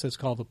their post says,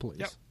 "Call the police."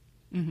 Yep.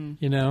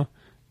 Mm-hmm.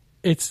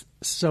 It's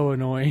so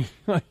annoying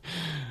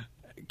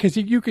because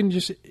you can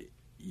just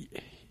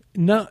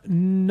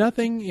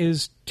nothing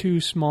is too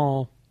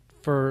small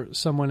for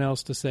someone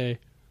else to say,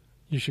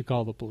 you should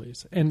call the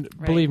police. And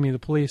Right. believe me, the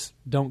police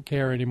don't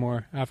care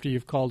anymore after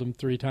you've called them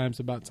 3 times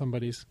about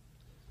somebody's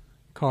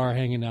car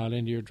hanging out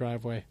into your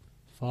driveway.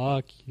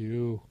 Fuck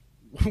you.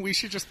 We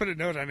should just put a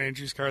note on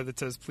Andrew's car that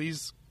says,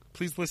 please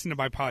listen to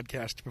my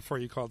podcast before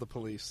you call the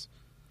police.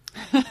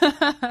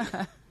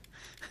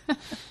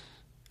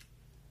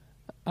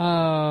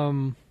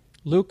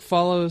 Luke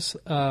follows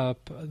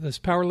this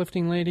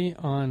powerlifting lady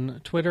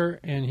on Twitter,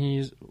 and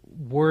he's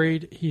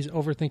worried. He's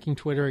overthinking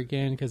Twitter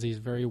again because he's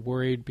very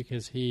worried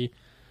because he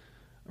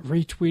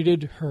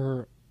retweeted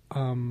her.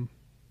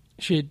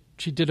 She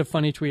did a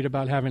funny tweet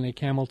about having a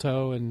camel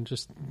toe and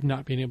just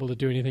not being able to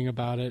do anything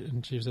about it,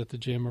 and she was at the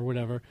gym or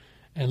whatever.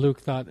 And Luke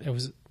thought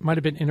it might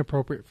have been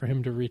inappropriate for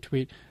him to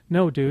retweet.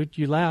 No, dude,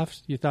 you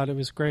laughed. You thought it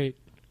was great.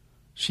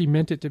 She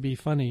meant it to be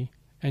funny,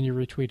 and you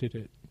retweeted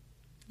it.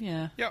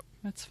 Yeah. Yep.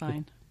 That's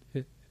fine.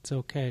 It's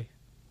okay.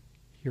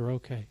 You're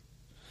okay.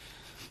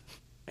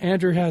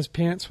 Andrew has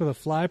pants with a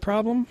fly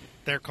problem,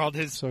 They're called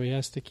his so he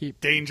has to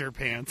keep danger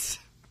pants.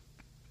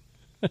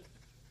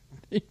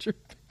 danger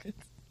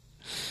pants.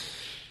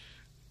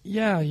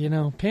 Yeah,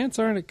 pants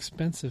aren't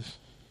expensive.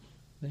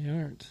 They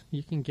aren't.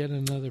 You can get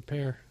another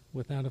pair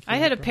without a fly I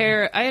had a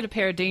problem.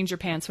 pair of danger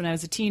pants when I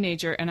was a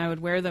teenager, and I would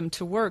wear them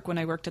to work when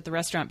I worked at the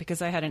restaurant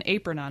because I had an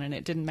apron on, and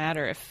it didn't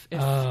matter if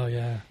Oh,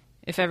 yeah.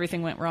 if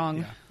everything went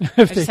wrong. If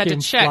I they just had to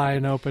came check.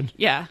 flying open.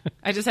 Yeah,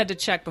 I just had to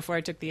check before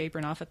I took the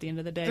apron off at the end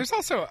of the day. There's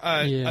also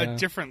a Yeah.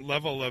 different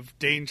level of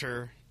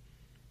danger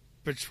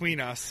between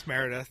us,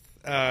 Meredith.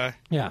 Yeah.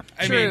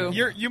 I True.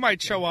 mean, you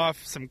might show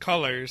off some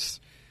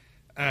colors,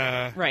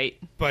 Right.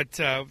 but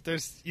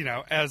there's,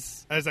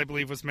 as I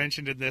believe was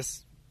mentioned in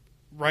this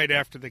right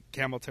after the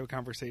camel toe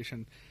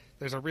conversation,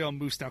 there's a real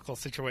moose knuckle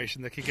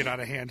situation that could get out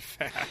of hand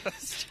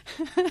fast.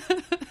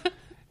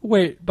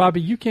 Wait,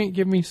 Bobby, you can't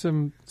give me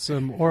some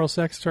oral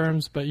sex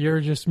terms, but you're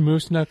just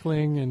moose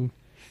knuckling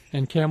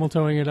and camel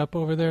toeing it up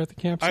over there at the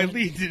campsite? I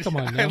leaned Come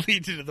on now.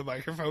 into the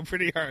microphone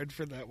pretty hard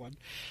for that one.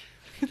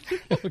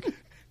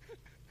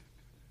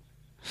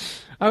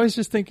 I was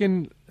just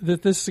thinking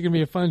that this is going to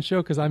be a fun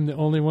show because I'm the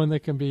only one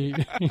that can be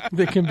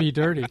that can be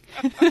dirty,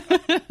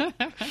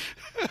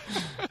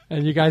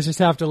 and you guys just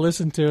have to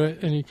listen to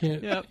it, and you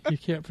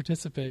can't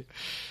participate.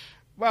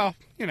 Well,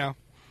 I'm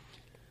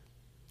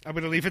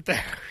going to leave it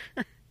there.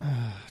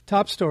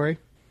 Top story: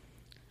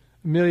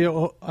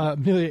 Amelia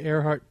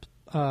Earhart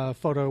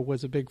photo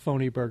was a big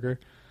phony burger.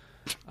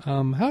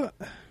 Not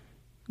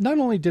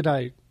only did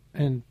I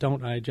and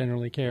don't I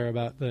generally care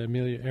about the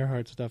Amelia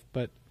Earhart stuff,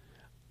 but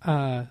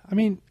I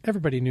mean,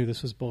 everybody knew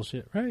this was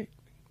bullshit, right?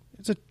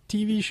 It's a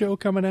TV show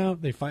coming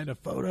out. They find a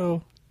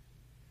photo.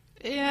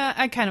 Yeah,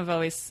 I kind of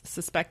always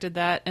suspected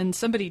that. And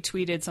somebody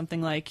tweeted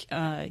something like,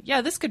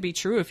 yeah, this could be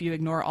true if you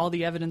ignore all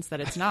the evidence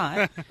that it's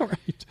not.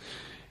 Right.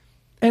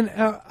 And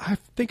I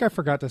think I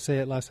forgot to say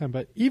it last time,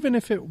 but even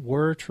if it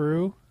were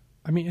true,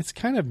 I mean, it's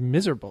kind of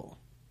miserable,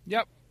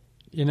 Yep.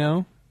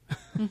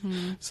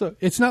 Mm-hmm. So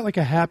it's not like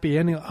a happy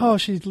ending. Oh,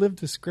 she's lived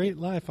this great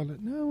life on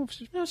it. No,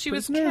 She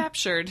was prisoner.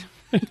 captured.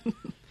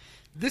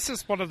 This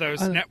is one of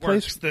those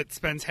networks that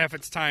spends half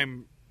its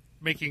time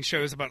making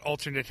shows about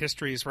alternate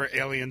histories where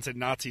aliens and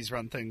Nazis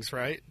run things,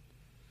 right?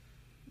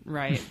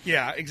 Right.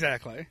 Yeah,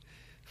 exactly.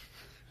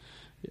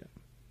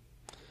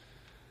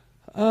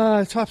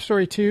 Top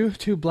story 2.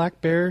 2 black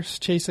bears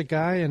chase a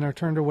guy and are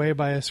turned away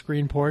by a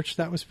screen porch.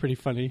 That was pretty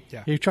funny.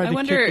 Yeah. He tried I to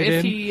wonder kick it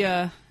if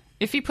in.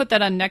 if he put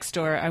that on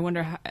Nextdoor. I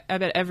wonder. I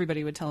bet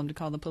everybody would tell him to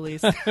call the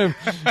police.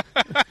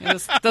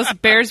 Those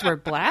bears were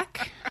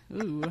black.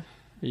 Ooh.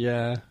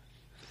 Yeah.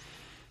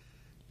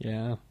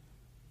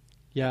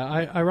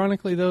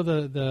 Ironically,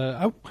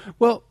 though,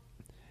 well,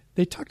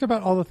 they talked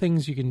about all the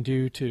things you can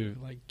do to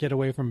like get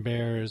away from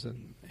bears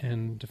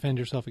and defend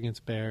yourself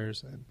against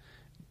bears. And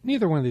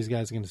neither one of these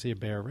guys is going to see a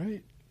bear,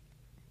 right?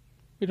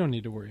 They don't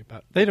need to worry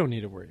about it. I don't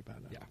think.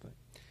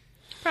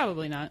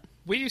 Probably not.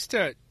 We used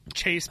to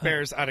chase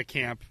bears out of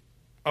camp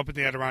up in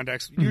the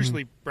Adirondacks,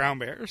 usually brown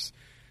bears,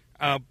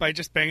 by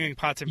just banging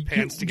pots and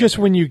pans together. Just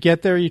when you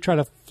get there, you try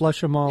to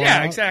flush them all out.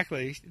 Yeah,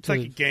 exactly. It's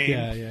like a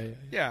game.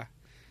 Yeah.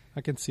 I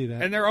can see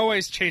that. And they're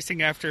always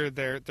chasing after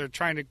they're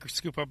trying to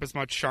scoop up as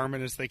much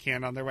Charmin as they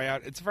can on their way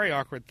out. It's a very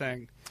awkward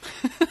thing.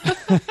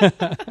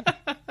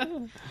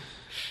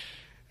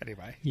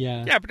 Anyway.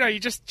 Yeah. Yeah, but no, you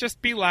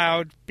just be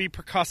loud, be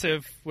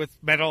percussive with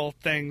metal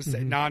things,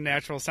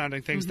 non-natural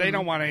sounding things. They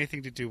don't want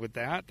anything to do with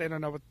that. They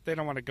don't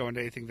want to go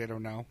into anything they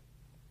don't know.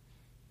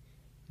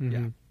 Mm-hmm.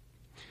 Yeah.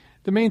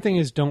 The main thing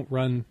is don't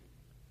run.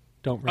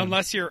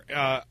 Unless you're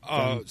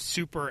a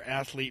super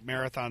athlete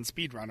marathon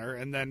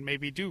speedrunner, and then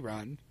maybe do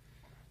run.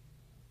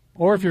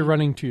 Or if you're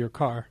running to your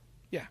car.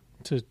 Yeah.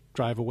 To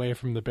drive away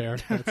from the bear.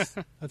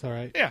 That's all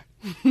right. Yeah.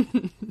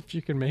 If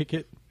you can make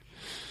it.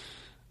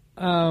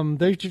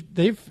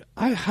 They've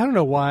I don't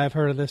know why I've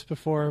heard of this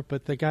before,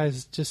 but the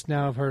guys just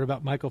now have heard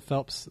about Michael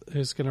Phelps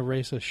who's going to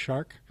race a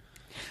shark.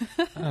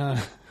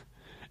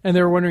 And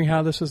they were wondering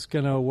how this was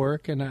going to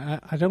work, and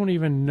I don't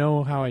even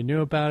know how I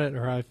knew about it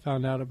or how I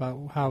found out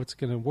about how it's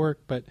going to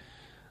work, but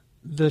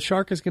the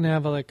shark is going to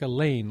have a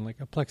lane, like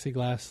a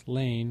plexiglass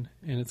lane,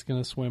 and it's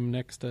going to swim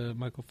next to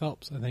Michael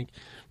Phelps, I think.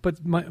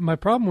 But my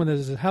problem with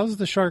this is, how does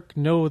the shark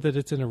know that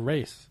it's in a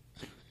race?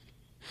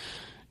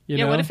 You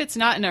know? What if it's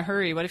not in a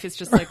hurry? What if it's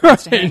just like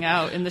wants to hang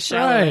out in the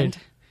shallow end?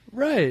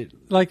 Right.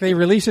 Like they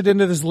release it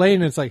into this lane,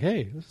 and it's like,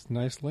 hey, this is a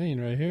nice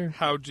lane right here.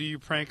 How do you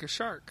prank a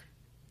shark?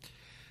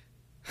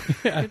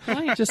 Good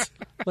point. Just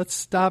let's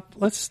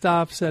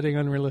stop setting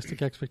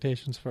unrealistic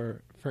expectations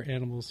for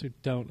animals who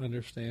don't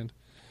understand.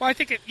 Well, I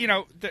think they're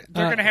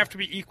going to have to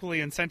be equally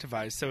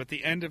incentivized. So at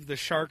the end of the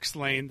shark's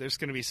lane, there's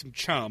going to be some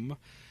chum,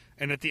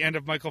 and at the end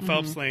of Michael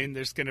Phelps' lane,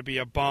 there's going to be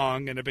a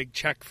bong and a big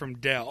check from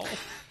Dell.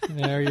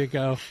 There you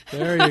go.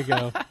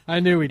 I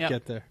knew we'd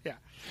get there. Yeah.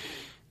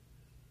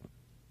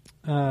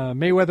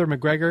 Mayweather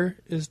McGregor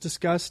is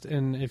discussed,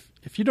 and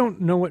if you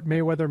don't know what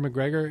Mayweather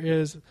McGregor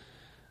is,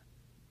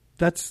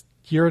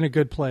 you're in a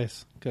good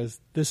place, because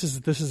this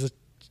is a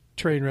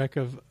train wreck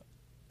of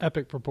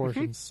epic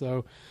proportions.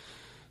 So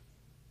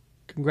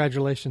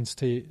congratulations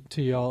to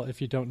y'all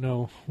if you don't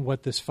know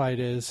what this fight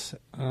is.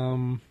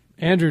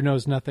 Andrew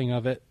knows nothing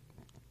of it,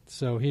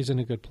 so he's in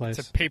a good place.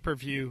 It's a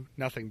pay-per-view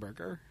nothing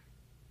burger.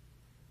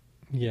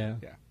 Yeah.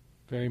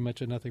 Very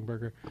much a nothing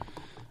burger.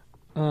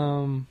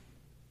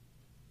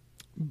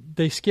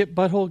 They skip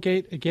Butthole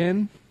Gate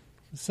again,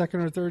 the second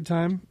or third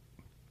time.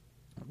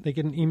 They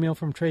get an email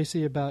from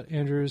Tracy about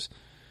Andrew's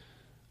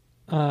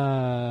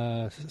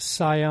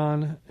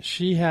Scion.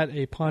 She had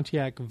a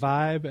Pontiac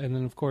Vibe, and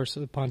then of course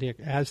the Pontiac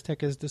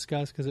Aztec is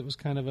discussed because it was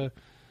kind of a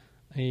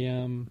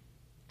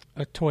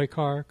toy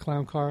car,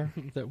 clown car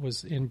that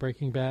was in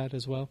Breaking Bad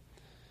as well.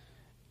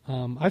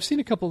 I've seen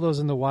a couple of those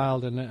in the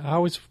wild, and I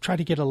always try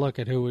to get a look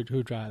at who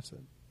drives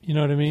it. You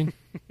know what I mean?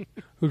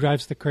 Who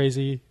drives the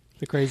crazy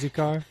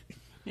car?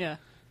 Yeah.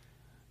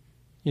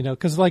 You know,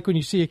 because like when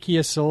you see a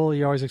Kia Soul,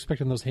 you're always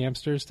expecting those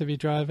hamsters to be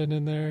driving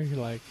in there. You're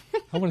like,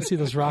 I want to see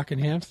those rocking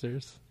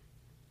hamsters.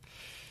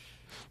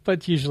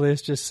 But usually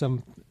it's just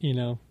some,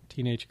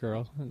 teenage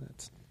girl, and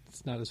it's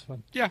not as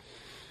fun. Yeah.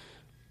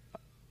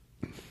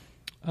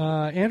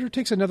 Andrew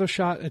takes another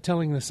shot at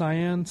telling the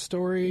Cyan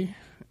story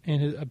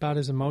and about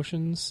his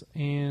emotions,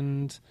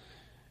 and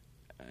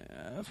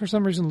for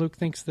some reason Luke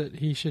thinks that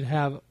he's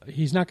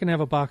not going to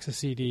have a box of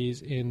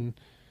CDs in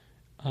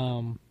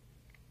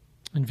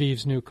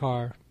Viv's new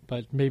car,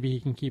 but maybe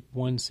he can keep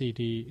one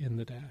CD in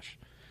the dash.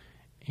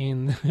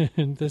 And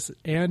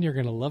Anne, you're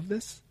going to love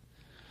this.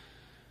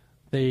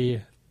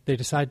 They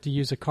decide to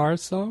use a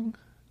Cars song,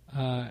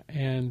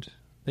 and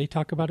they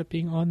talk about it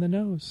being on the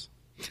nose.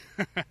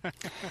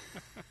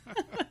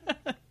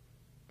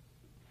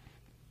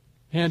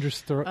 Anne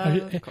is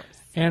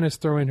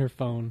throwing her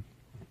phone,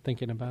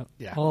 thinking about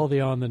all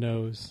the on the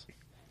nose.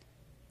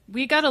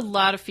 We got a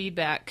lot of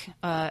feedback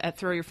at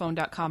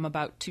throwyourphone.com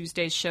about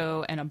Tuesday's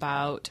show and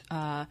about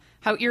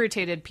how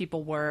irritated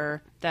people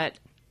were that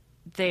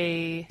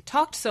they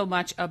talked so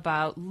much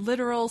about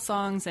literal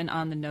songs and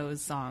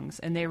on-the-nose songs,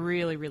 and they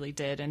really, really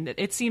did, and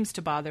it seems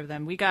to bother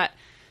them. We got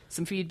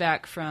some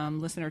feedback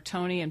from listener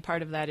Tony, and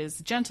part of that is,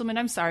 gentlemen,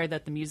 I'm sorry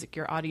that the music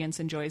your audience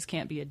enjoys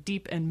can't be a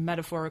deep and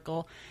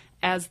metaphorical.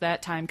 As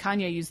that time,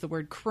 Kanye used the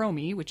word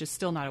chromey, which is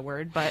still not a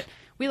word, but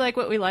we like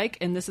what we like,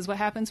 and this is what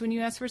happens when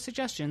you ask for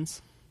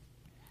suggestions.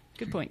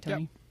 Good point,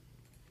 Tony. Yep.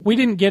 We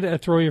didn't get a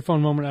throw your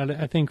phone moment,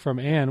 I think, from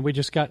Anne. We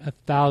just got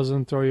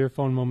 1,000 throw your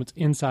phone moments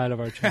inside of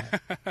our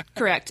chat.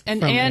 Correct.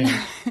 And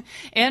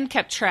Anne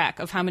kept track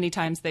of how many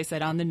times they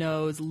said on the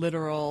nose,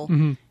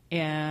 literal,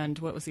 and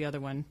what was the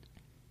other one?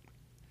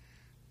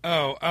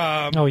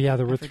 Oh, yeah,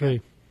 there were 3.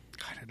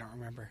 God, I don't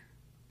remember.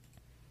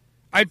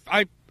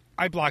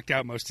 I blocked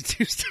out most of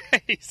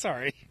Tuesday.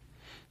 Sorry.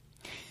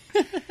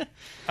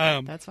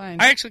 That's fine.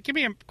 Give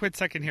me a quick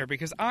second here,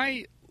 because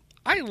I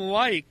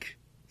like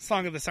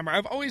Song of the Summer.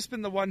 I've always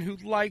been the one who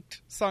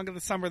liked Song of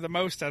the Summer the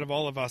most out of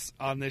all of us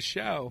on this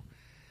show.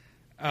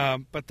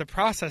 But the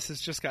process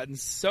has just gotten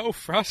so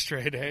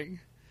frustrating.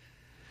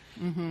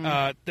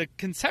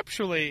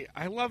 Conceptually,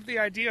 I love the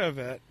idea of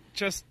it.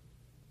 Just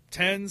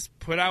tens,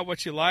 put out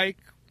what you like.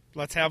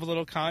 Let's have a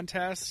little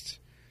contest.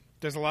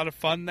 There's a lot of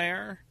fun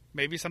there.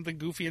 Maybe something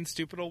goofy and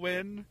stupid will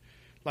win,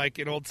 like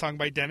an old song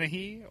by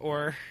Dennehy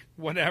or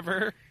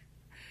whatever.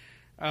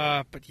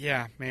 But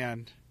yeah,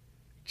 man.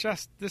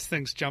 Just this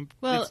thing's jumped.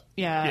 Well,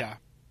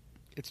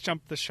 it's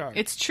jumped the shark.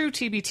 It's true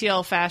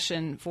TBTL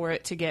fashion for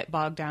it to get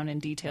bogged down in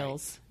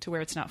details to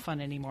where it's not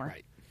fun anymore.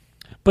 Right.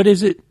 But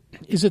is it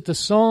the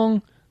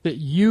song that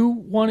you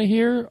want to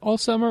hear all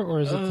summer, or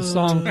is it the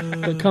song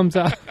that comes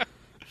out?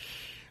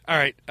 All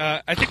right.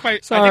 I think my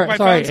sorry,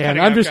 Ann.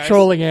 I'm just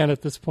trolling Ann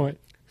at this point.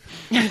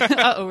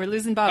 Uh-oh, we're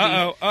losing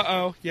Bobby.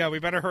 Uh-oh. Yeah, we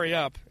better hurry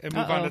up and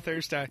move on to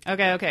Thursday.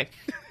 Okay.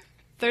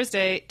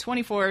 Thursday,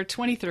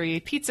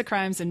 24-23, Pizza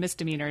Crimes and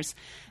Misdemeanors.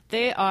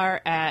 They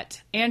are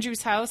at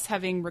Andrew's house,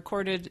 having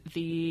recorded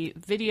the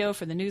video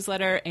for the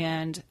newsletter,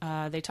 and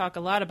they talk a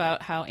lot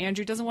about how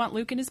Andrew doesn't want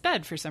Luke in his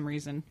bed for some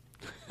reason.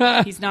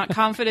 He's not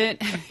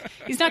confident.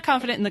 He's not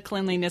confident in the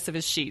cleanliness of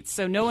his sheets,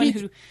 so no one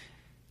who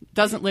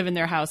doesn't live in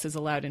their house is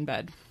allowed in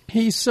bed.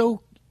 He's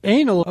so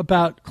anal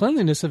about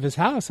cleanliness of his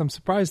house. I'm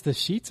surprised the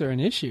sheets are an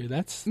issue.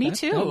 Me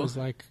too. That was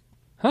like,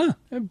 huh?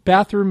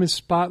 Bathroom is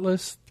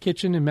spotless,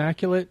 kitchen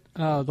immaculate.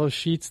 Those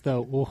sheets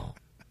though. Whoa.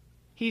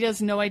 He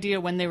has no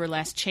idea when they were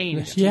last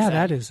changed. Yeah,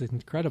 that is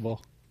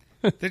incredible.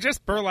 They're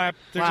just burlap.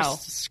 They're Wow.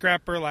 just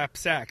scrap burlap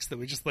sacks that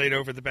we just laid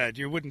over the bed.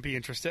 You wouldn't be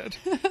interested.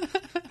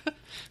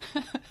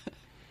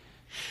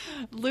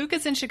 Luke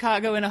is in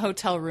Chicago in a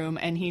hotel room,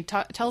 and he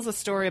tells a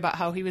story about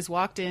how he was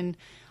walked in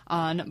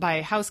on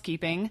by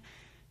housekeeping,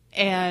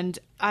 and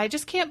I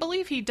just can't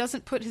believe he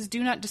doesn't put his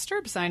 "Do Not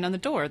Disturb" sign on the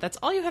door. That's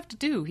all you have to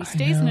do. He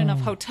stays in enough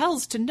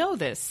hotels to know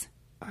this.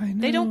 I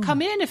know. They don't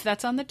come in if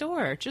that's on the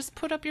door. Just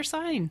put up your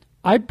sign.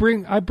 I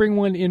bring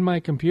one in my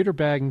computer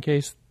bag in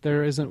case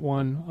there isn't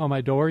one on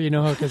my door. You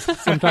know, because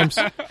sometimes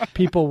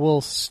people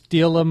will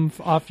steal them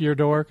off your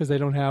door because they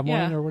don't have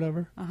one or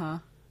whatever.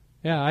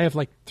 Yeah, I have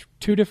like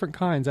two different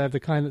kinds. I have the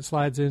kind that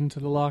slides into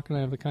the lock, and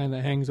I have the kind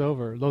that hangs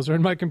over. Those are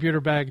in my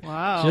computer bag,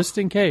 just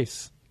in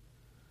case.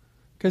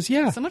 Because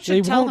Someone should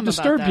they tell won't them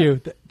about disturb that.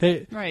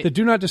 you. Right. The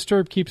do not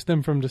disturb keeps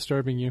them from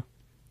disturbing you.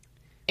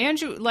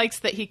 Andrew likes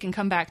that he can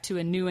come back to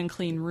a new and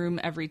clean room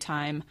every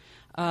time.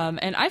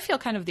 And I feel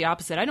kind of the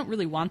opposite. I don't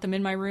really want them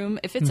in my room.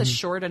 If it's a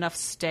short enough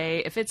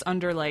stay, if it's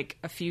under like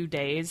a few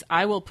days,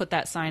 I will put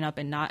that sign up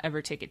and not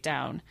ever take it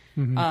down.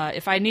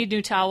 If I need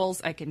new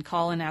towels, I can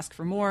call and ask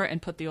for more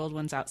and put the old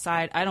ones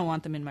outside. I don't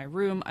want them in my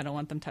room. I don't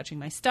want them touching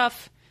my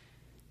stuff.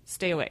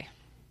 Stay away.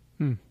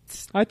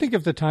 I think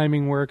if the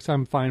timing works,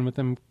 I'm fine with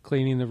them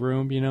cleaning the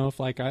room. You know,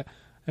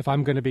 if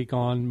I'm going to be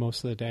gone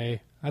most of the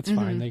day, that's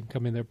fine. They can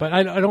come in there. But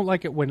I don't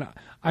like it when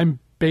I'm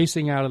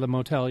basing out of the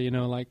motel. You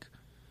know, like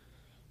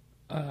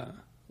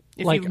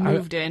If like you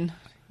moved in.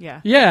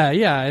 Yeah.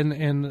 yeah, and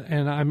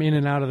I'm in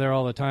and out of there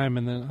all the time,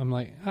 and then I'm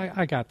like,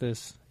 I got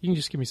this. You can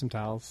just give me some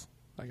towels.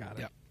 I got it.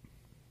 Yep.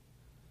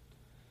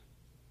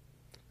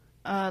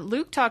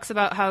 Luke talks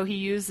about how he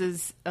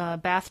uses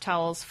bath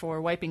towels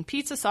for wiping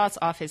pizza sauce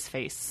off his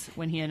face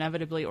when he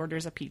inevitably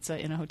orders a pizza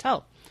in a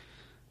hotel.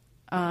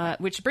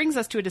 Which brings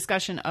us to a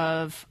discussion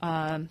of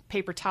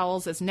paper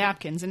towels as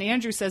napkins. And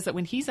Andrew says that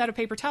when he's out of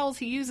paper towels,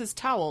 he uses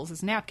towels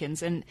as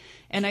napkins. And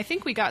I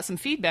think we got some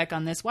feedback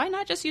on this. Why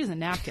not just use a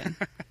napkin?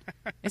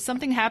 Is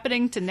something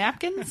happening to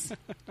napkins?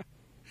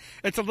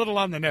 It's a little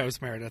on the nose,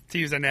 Meredith, to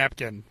use a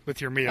napkin with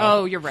your meal.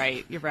 Oh, you're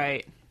right. You're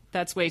right.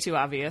 That's way too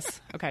obvious.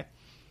 Okay.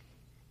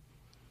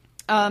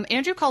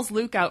 Andrew calls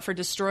Luke out for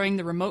destroying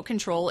the remote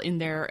control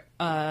in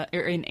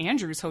in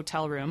Andrew's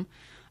hotel room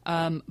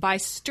by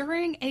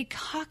stirring a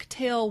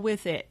cocktail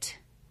with it.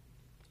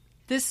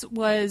 This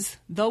was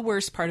the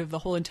worst part of the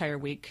whole entire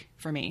week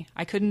for me.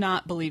 I could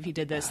not believe he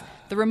did this.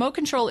 The remote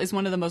control is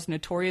one of the most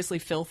notoriously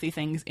filthy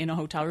things in a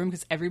hotel room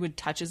because everyone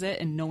touches it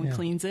and no one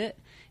cleans it.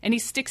 And he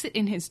sticks it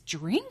in his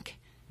drink?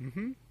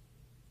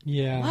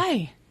 Yeah.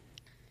 Why?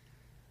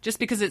 Just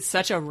because it's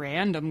such a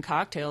random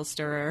cocktail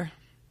stirrer.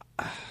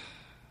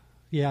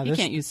 Yeah. You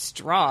can't use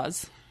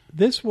straws.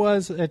 This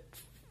was at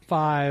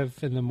 5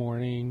 in the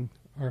morning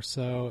or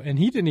so, and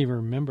he didn't even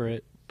remember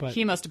it. But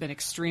He must have been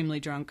extremely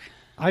drunk.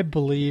 I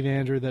believe,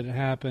 Andrew, that it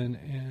happened,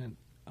 and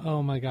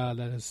oh my God,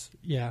 it's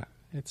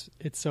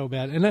so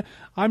bad. And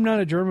I'm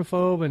not a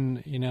germaphobe,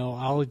 and you know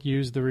I'll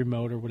use the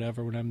remote or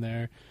whatever when I'm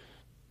there.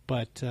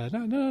 But no,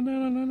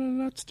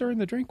 not stirring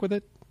the drink with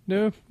it.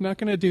 No, not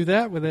going to do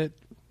that with it.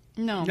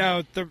 No.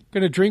 No, Going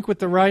to drink with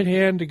the right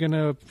hand, going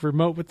to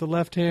remote with the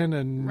left hand,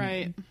 and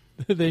Right.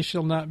 they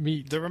shall not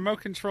meet. the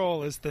remote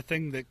control is the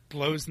thing that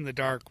glows in the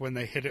dark when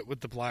they hit it with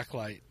the black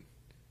light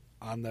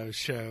on those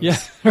shows. Yeah,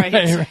 Right.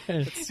 right.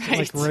 It's It's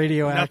like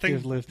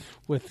radioactive nothing-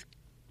 with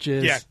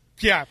jizz.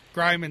 Yeah,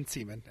 grime and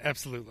semen,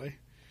 absolutely.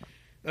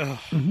 Ugh.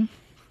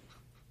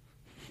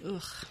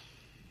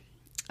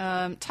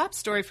 Top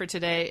story for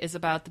today is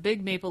about the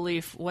big Maple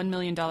Leaf $1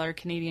 million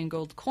Canadian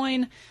gold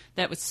coin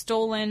that was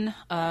stolen.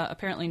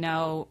 Apparently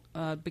now,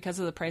 because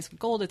of the price of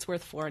gold, it's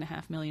worth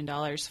 $4.5 million.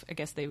 I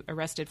guess they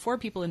arrested 4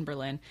 people in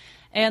Berlin.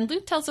 And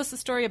Luke tells us a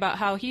story about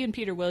how he and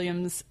Peter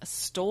Williams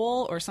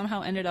stole or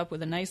somehow ended up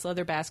with a nice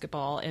leather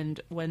basketball.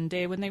 And one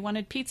day when they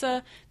wanted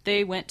pizza,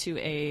 they went to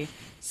a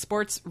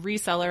sports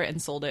reseller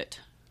and sold it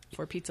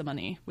for pizza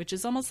money, which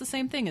is almost the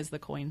same thing as the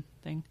coin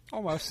thing.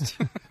 Almost.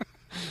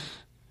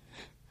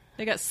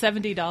 They got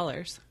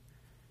 $70.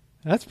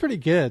 That's pretty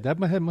good. That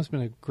must have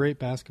been a great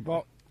basketball.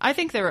 Well, I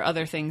think there were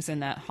other things in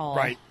that haul.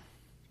 right.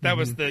 That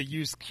was the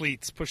used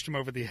cleats pushed him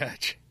over the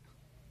edge.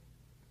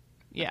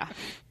 Yeah.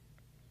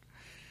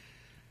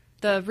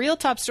 The real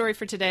top story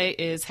for today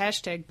is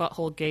hashtag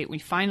ButtholeGate. We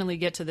finally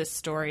get to this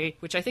story,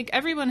 which I think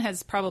everyone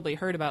has probably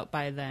heard about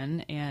by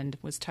then and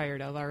was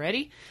tired of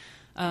already.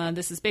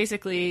 This is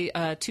basically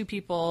 2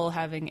 people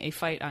having a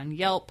fight on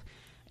Yelp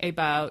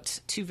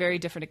about 2 very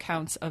different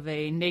accounts of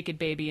a naked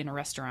baby in a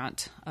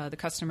restaurant. The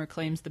customer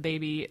claims the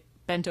baby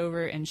bent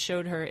over and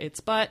showed her its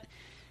butt,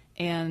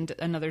 and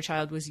another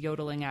child was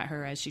yodeling at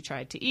her as she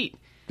tried to eat.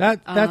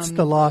 That's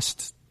the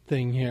lost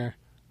thing here.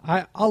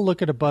 I'll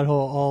look at a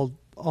butthole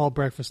all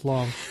breakfast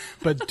long,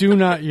 but do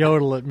not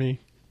yodel at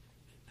me.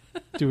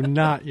 Do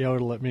not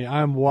yodel at me.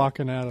 I'm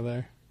walking out of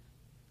there.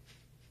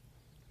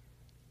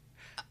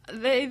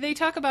 They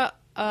talk about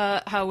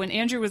how when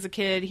Andrew was a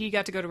kid, he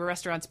got to go to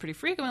restaurants pretty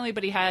frequently,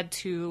 but he had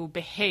to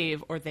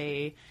behave or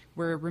they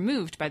were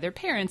removed by their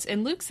parents.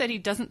 And Luke said he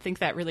doesn't think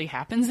that really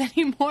happens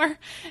anymore.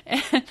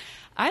 And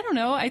I don't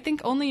know. I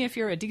think only if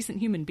you're a decent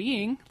human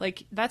being.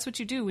 Like, that's what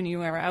you do when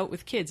you are out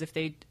with kids. If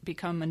they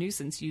become a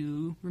nuisance,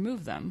 you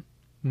remove them.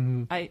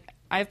 Mm-hmm. I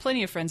have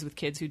plenty of friends with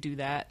kids who do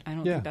that. I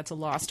don't think that's a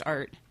lost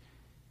art.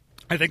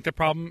 I think the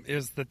problem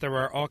is that there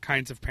are all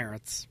kinds of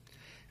parents.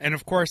 And,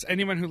 of course,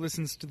 anyone who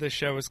listens to this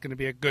show is going to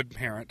be a good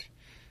parent.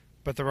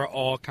 But there are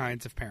all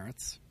kinds of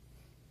parents.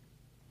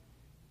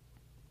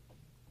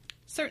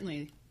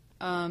 Certainly.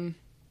 I mean,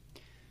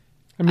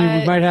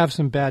 we might have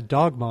some bad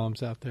dog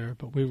moms out there,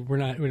 but we don't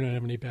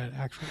have any bad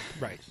actual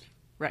parents.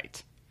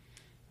 Right.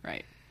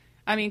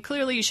 I mean,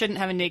 clearly you shouldn't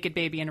have a naked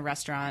baby in a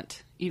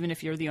restaurant, even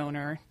if you're the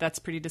owner. That's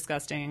pretty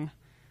disgusting.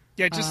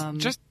 Yeah,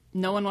 just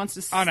no one wants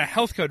to... On a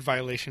health code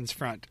violations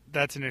front,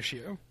 that's an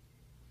issue.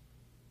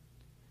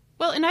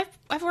 Well, and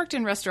I've worked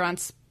in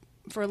restaurants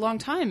for a long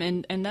time,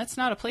 and that's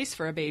not a place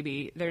for a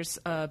baby. There's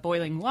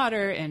boiling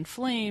water and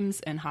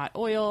flames and hot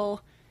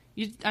oil.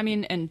 You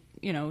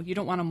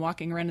don't want them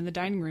walking around in the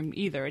dining room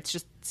either. It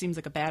just seems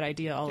like a bad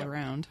idea all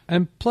around.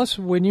 And plus,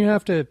 when you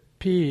have to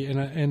pee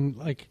and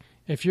like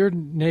if you're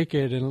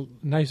naked and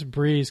a nice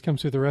breeze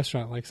comes through the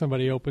restaurant, like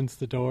somebody opens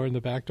the door and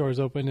the back door is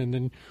open, and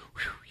then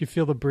you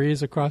feel the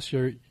breeze across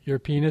your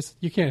penis,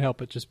 you can't help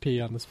but just pee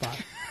on the spot.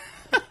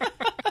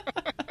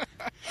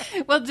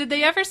 Well, did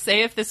they ever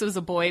say if this was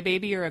a boy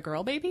baby or a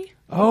girl baby?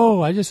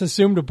 Oh, I just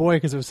assumed a boy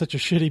because it was such a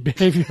shitty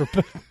behavior.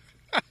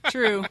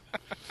 True.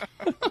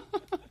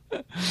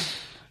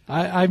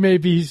 I may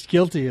be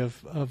guilty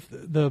of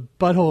the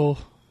butthole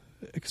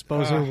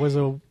exposer was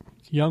a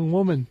young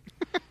woman.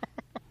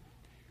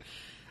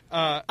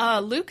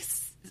 Luke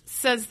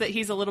says that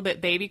he's a little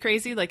bit baby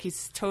crazy, like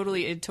he's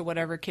totally into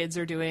whatever kids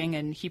are doing,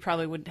 and he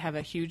probably wouldn't have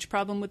a huge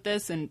problem with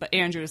this. But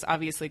Andrew is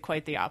obviously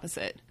quite the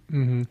opposite.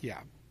 Mm-hmm.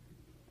 Yeah.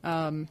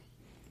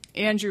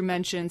 Andrew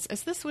mentions,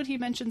 is this what he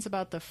mentions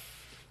about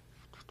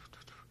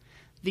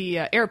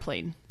the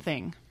airplane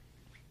thing?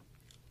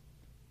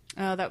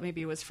 That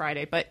maybe was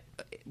Friday, but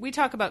we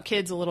talk about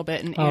kids a little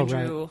bit, and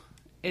Andrew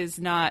is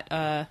not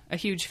a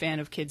huge fan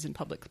of kids in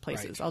public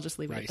places. Right. I'll just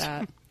leave it at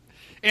that.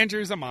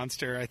 Andrew's a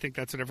monster. I think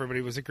that's what everybody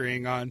was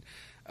agreeing on.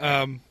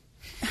 I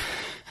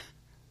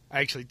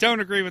actually don't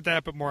agree with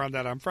that, but more on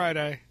that on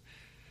Friday.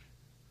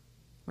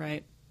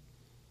 Right.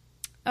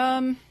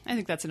 I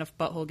think that's enough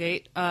butthole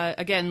gate.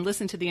 Again,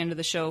 listen to the end of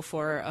the show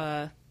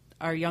for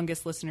our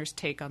youngest listener's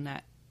take on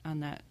that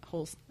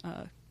whole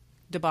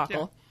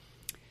debacle.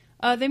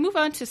 Yeah. They move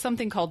on to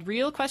something called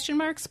Real ?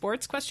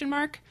 Sports ?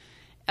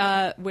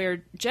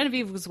 Where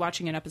Genevieve was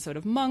watching an episode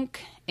of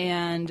Monk,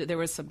 and there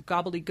was some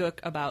gobbledygook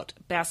about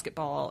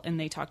basketball, and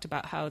they talked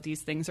about how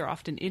these things are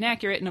often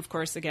inaccurate. And, of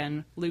course,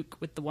 again, Luke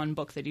with the one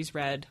book that he's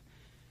read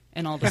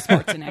and all the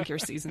sports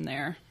inaccuracies in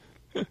there.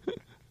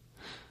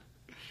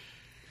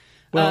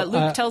 Well,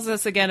 Luke tells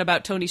us again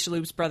about Tony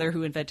Shalhoub's brother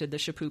who invented the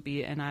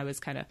shapoopy, and I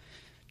was kind of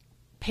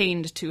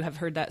pained to have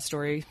heard that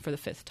story for the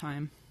 5th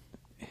time.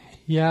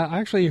 Yeah, I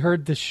actually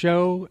heard the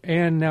show,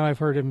 and now I've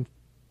heard him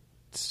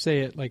say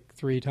it like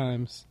 3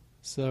 times.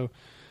 So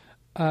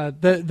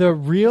the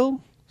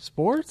Real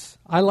Sports,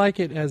 I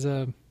like it as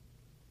a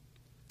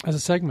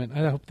segment.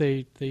 I hope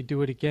they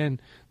do it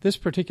again. This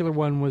particular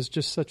one was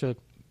just such a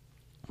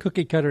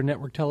cookie cutter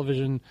network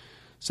television.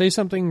 Say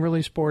something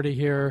really sporty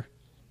here.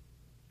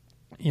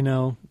 You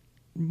know,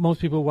 most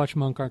people who watch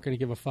Monk aren't going to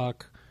give a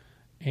fuck.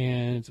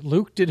 And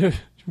Luke did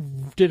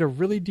a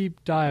really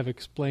deep dive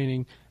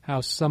explaining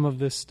how some of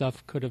this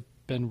stuff could have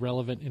been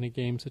relevant in a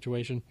game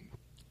situation.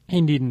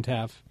 He needn't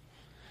have.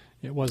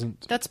 It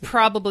wasn't. That's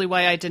probably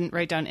why I didn't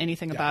write down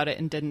anything about it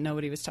and didn't know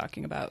what he was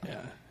talking about.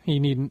 Yeah, he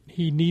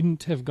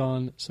needn't have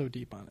gone so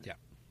deep on it.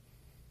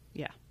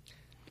 Yeah.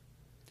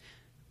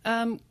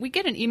 We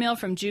get an email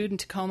from Jude in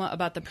Tacoma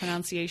about the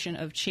pronunciation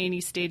of Cheney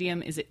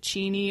Stadium. Is it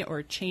Cheney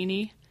or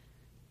Cheney?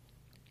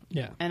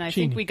 Yeah. And I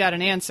think we got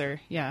an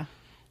answer. Yeah.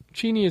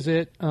 Cheney is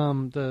it.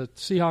 The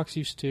Seahawks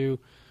used to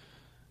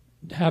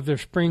have their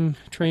spring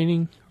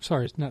training.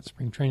 Sorry, it's not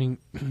spring training.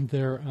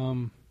 Their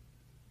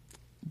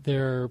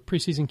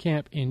preseason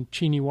camp in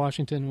Cheney,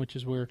 Washington, which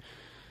is where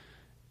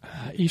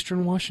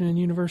Eastern Washington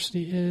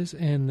University is.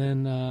 And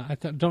then I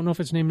don't know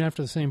if it's named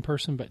after the same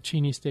person, but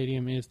Cheney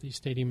Stadium is the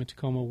stadium in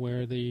Tacoma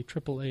where the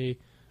AAA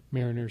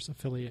Mariners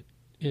affiliate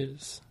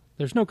is.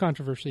 There's no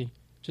controversy,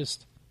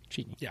 just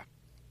Cheney. Yeah.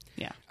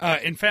 Yeah.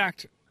 In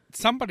fact,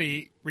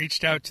 somebody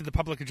reached out to the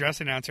public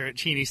address announcer at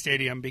Cheney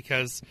Stadium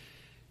because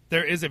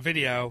there is a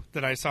video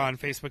that I saw on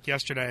Facebook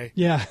yesterday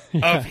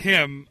of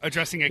him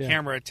addressing a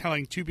camera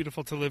telling Too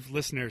Beautiful to Live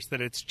listeners that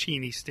it's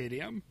Cheney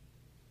Stadium.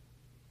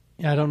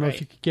 Yeah, I don't know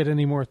if you could get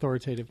any more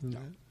authoritative than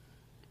that.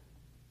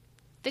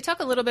 They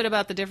talk a little bit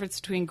about the difference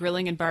between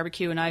grilling and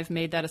barbecue, and I've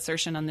made that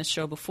assertion on this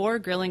show before.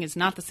 Grilling is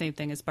not the same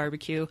thing as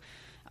barbecue,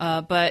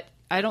 but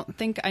I don't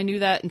think I knew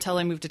that until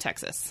I moved to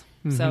Texas.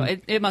 Mm-hmm. So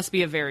it must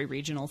be a very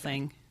regional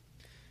thing.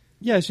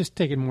 Yeah, it's just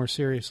taken more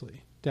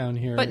seriously. down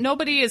here. But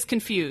nobody is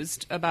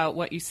confused about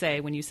what you say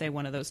when you say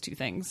one of those two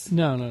things.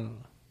 No.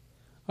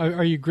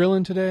 Are you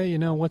grilling today? You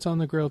know, what's on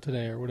the grill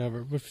today or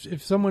whatever.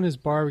 If someone is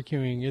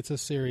barbecuing, it's a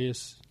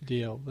serious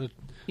deal.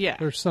 Yeah.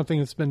 There's something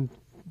that's been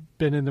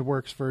in the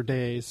works for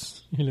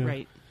days. You know.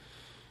 Right.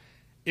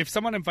 If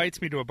someone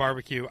invites me to a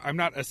barbecue, I'm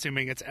not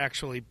assuming it's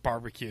actually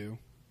barbecue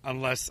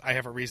unless I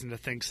have a reason to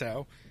think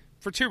so.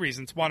 For two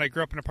reasons. One, I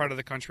grew up in a part of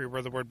the country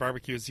where the word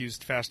barbecue is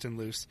used fast and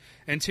loose.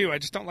 And two, I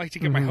just don't like to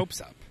get my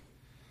hopes up.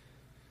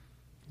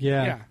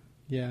 Yeah.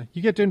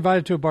 You get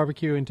invited to a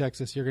barbecue in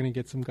Texas, you're going to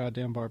get some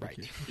goddamn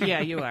barbecue. Right.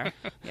 Yeah, you are.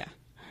 Yeah.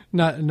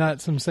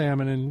 Not some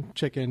salmon and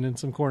chicken and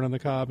some corn on the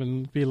cob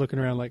and be looking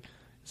around like,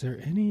 is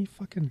there any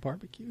fucking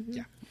barbecue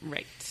here? Yeah.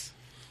 Right.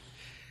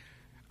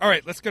 All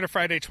right, let's go to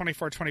Friday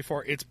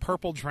 24/24. It's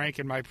Purple Drank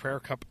in My Prayer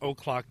Cup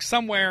O'Clock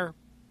Somewhere,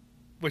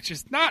 which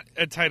is not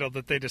a title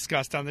that they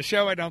discussed on the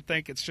show, I don't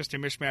think. It's just a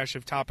mishmash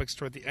of topics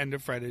toward the end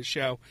of Friday's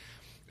show.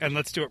 And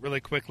let's do it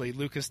really quickly.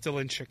 Luke is still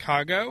in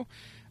Chicago.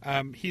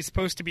 He's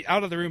supposed to be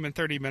out of the room in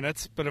 30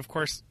 minutes, but of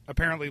course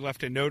apparently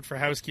left a note for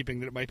housekeeping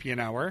that it might be an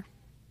hour.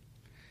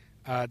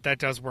 That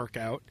does work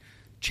out.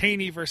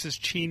 Cheney versus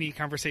Cheney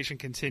conversation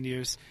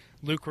continues.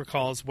 Luke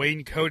recalls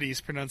Wayne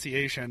Cody's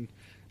pronunciation,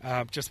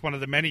 just one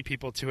of the many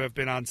people to have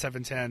been on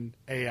 7:10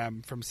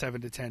 a.m. from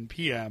 7 to 10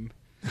 p.m.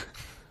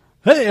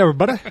 Hey,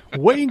 everybody.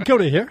 Wayne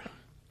Cody here.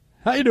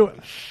 How you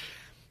doing?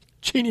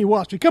 Cheney,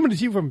 Washington. Coming to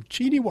you from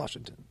Cheney,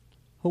 Washington,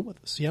 home of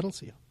the Seattle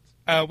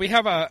Seahawks. We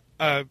have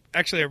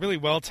actually a really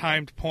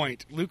well-timed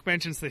point. Luke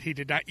mentions that he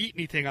did not eat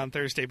anything on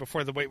Thursday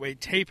before the Wait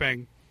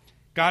taping,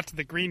 got to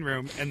the green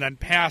room, and then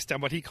passed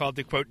on what he called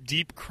the, quote,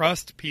 deep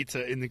crust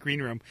pizza in the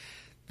green room.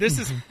 This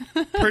is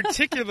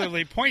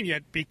particularly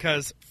poignant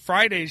because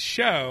Friday's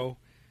show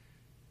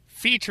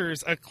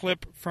features a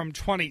clip from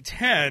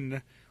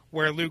 2010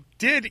 where Luke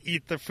did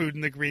eat the food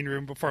in the green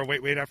room before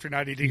Wait after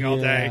not eating all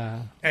day.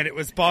 And it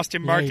was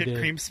Boston Market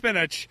cream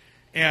spinach.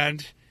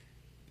 And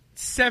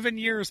 7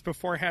 years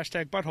before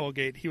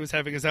 #ButtholeGate, he was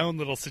having his own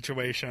little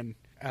situation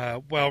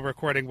while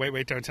recording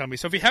Wait, Don't Tell Me.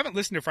 So if you haven't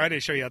listened to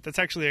Friday's show yet, that's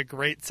actually a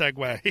great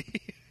segue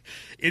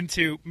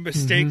into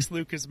mistakes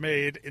Luke has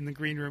made in the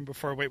green room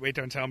before Wait,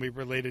 Don't Tell Me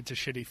related to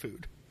shitty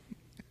food.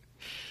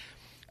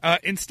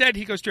 Instead,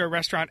 he goes to a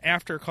restaurant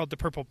after called the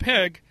Purple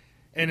Pig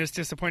and is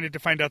disappointed to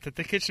find out that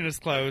the kitchen is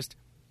closed,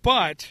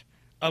 but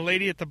a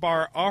lady at the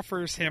bar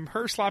offers him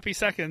her sloppy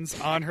seconds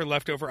on her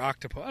leftover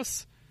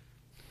octopus.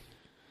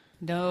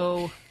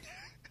 No.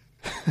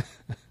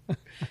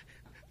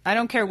 I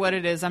don't care what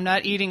it is. I'm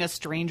not eating a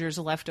stranger's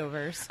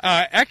leftovers.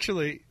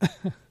 Actually,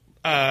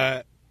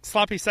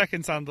 sloppy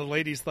seconds on the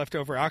lady's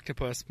leftover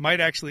octopus might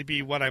actually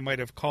be what I might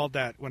have called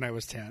that when I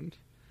was 10.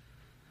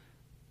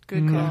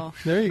 Good call.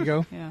 There you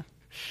go. Yeah.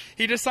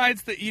 He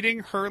decides that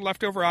eating her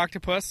leftover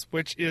octopus,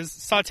 which is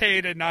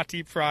sautéed and not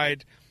deep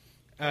fried,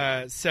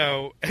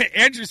 so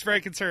Andrew's very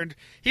concerned.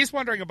 He's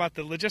wondering about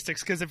the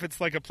logistics, because if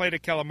it's like a plate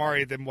of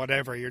calamari, then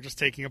whatever, you're just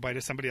taking a bite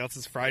of somebody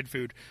else's fried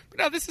food. But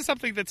no, this is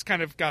something that's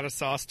kind of got a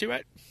sauce to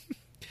it.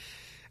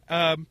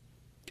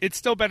 It's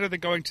still better than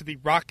going to the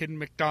Rockin'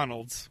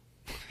 McDonald's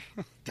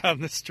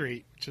down the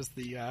street, which is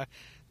the... I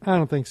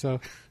don't think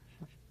so.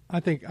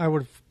 I think I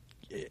would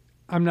have...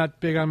 I'm not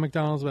big on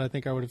McDonald's, but I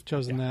think I would have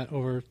chosen that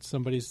over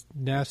somebody's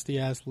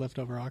nasty-ass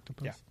leftover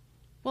octopus. Yeah.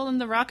 Well, then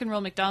the Rock and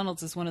Roll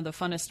McDonald's is one of the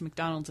funnest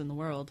McDonald's in the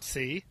world.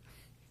 See?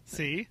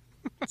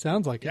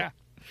 Sounds like Yeah.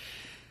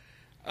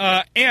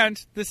 it.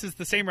 And this is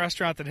the same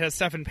restaurant that has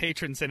 7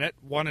 patrons in it.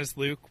 One is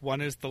Luke, one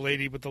is the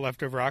lady with the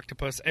leftover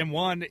octopus, and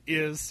one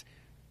is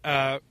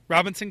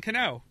Robinson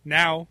Cano,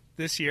 now,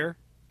 this year,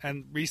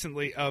 and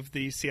recently of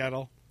the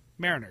Seattle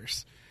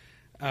Mariners.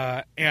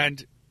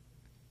 And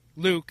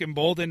Luke,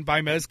 emboldened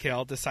by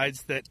Mezcal,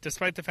 decides that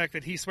despite the fact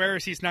that he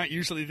swears he's not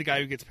usually the guy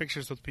who gets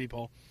pictures with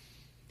people,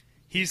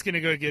 he's going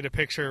to go get a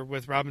picture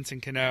with Robinson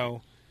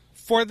Cano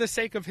for the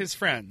sake of his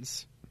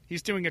friends.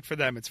 He's doing it for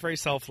them. It's very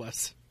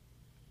selfless.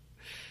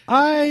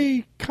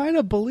 I kind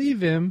of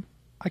believe him.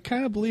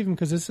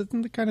 Because this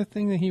isn't the kind of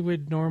thing that he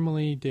would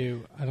normally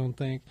do, I don't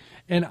think.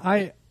 And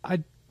I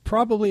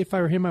probably, if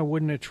I were him, I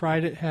wouldn't have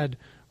tried it had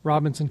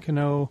Robinson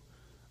Cano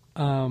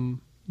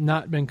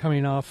not been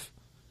coming off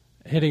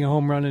hitting a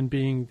home run and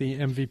being the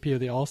MVP of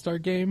the All-Star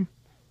game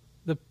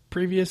the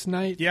previous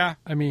night. Yeah.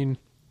 I mean,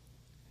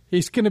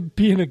 he's going to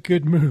be in a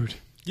good mood.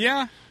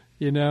 Yeah.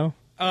 You know?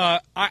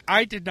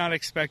 I did not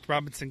expect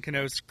Robinson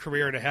Cano's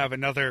career to have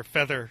another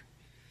feather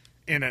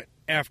in it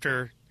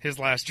after his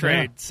last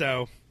trade. Yeah.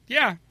 So,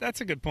 yeah,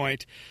 that's a good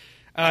point.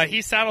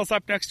 He saddles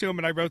up next to him,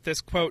 and I wrote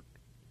this quote,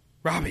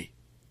 Robbie.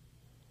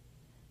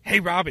 Hey,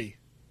 Robbie.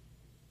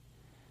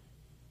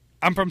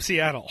 I'm from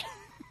Seattle.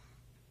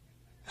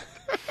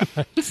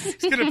 He's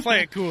going to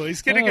play it cool.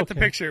 He's going to get the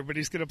picture, but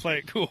he's going to play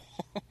it cool.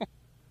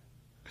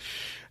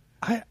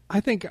 I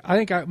think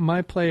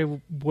my play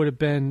would have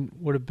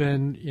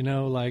been, you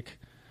know, like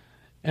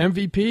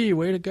MVP,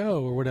 way to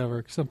go, or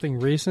whatever, something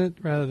recent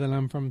rather than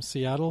I'm from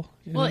Seattle.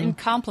 Well, and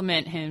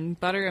compliment him,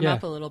 butter him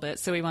up a little bit,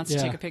 so he wants to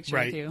take a picture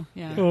with you.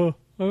 Yeah.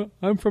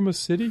 I'm from a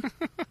city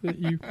that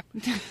you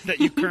that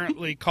you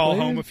currently call Play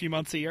home in? a few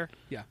months a year.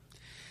 Yeah.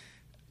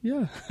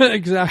 Yeah,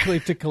 exactly,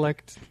 to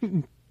collect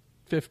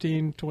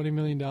 $15-20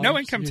 million. No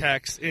income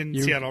tax in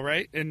you- Seattle,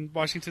 right? In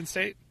Washington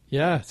State?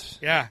 Yeah,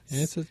 Yeah.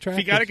 it's If attractive.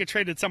 you got to get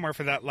traded somewhere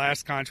for that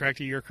last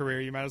contract of your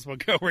career, you might as well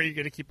go where you're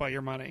going to keep all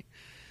your money.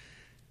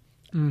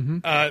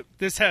 Mm-hmm.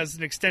 This has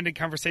an extended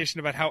conversation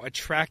about how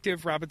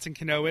attractive Robinson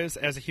Cano is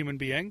as a human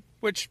being,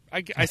 which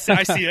I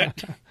see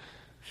it.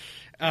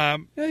 Yeah,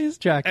 he's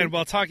attractive. And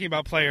while talking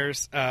about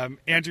players,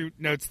 Andrew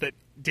notes that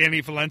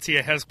Danny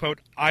Valencia has, quote,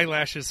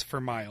 eyelashes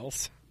for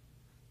miles.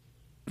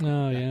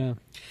 Oh, yeah.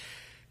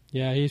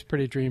 Yeah, he's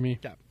pretty dreamy.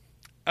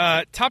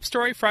 Yeah. Top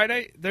story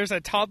Friday, there's a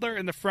toddler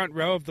in the front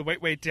row of the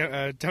Wait,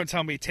 Don't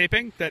Tell Me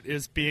taping that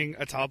is being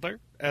a toddler,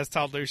 as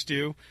toddlers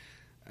do.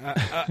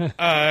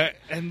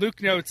 And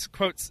Luke notes,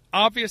 quotes,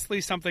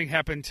 obviously something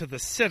happened to the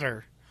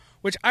sitter,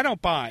 which I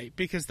don't buy,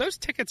 because those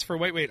tickets for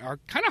Wait are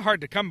kind of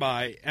hard to come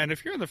by, and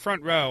if you're in the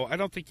front row, I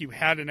don't think you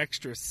had an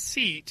extra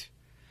seat,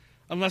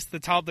 unless the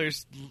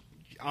toddler's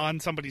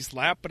on somebody's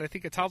lap, but I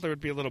think a toddler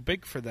would be a little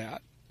big for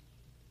that.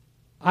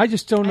 I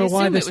just don't know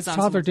why assume it this was on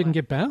toddler someone's didn't lap.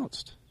 get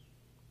bounced.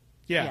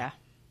 Yeah.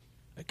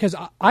 Because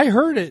I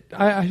heard it.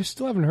 I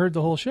still haven't heard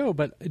the whole show,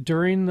 but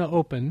during the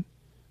open,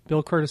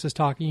 Bill Curtis is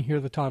talking, you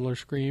hear the toddler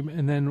scream,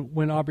 and then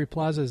when Aubrey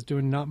Plaza is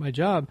doing Not My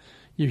Job,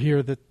 you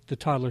hear the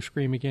toddler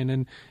scream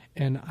again.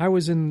 And I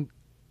was in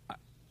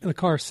the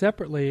car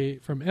separately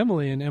from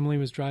Emily, and Emily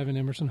was driving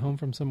Emerson home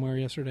from somewhere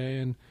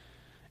yesterday,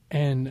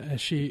 and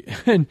she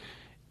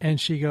and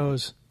she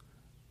goes,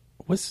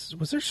 Was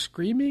there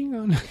screaming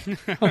on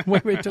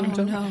Wait, Don't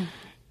Tell Me? No.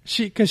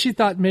 Because she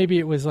thought maybe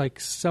it was like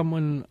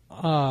someone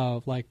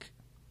because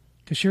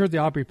she heard the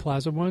Aubrey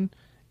Plaza one,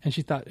 and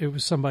she thought it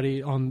was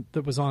somebody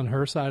that was on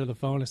her side of the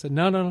phone. I said,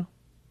 no,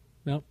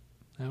 that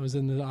was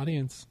in the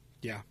audience.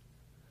 Yeah.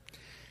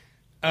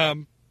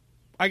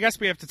 I guess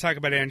we have to talk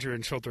about Andrew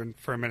and children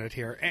for a minute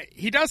here.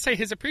 He does say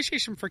his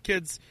appreciation for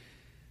kids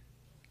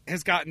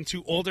has gotten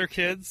to older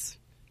kids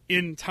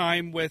in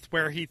time with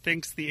where he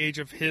thinks the age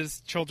of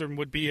his children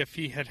would be if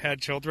he had had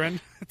children.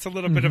 It's a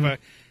little bit of a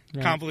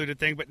convoluted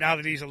thing, but now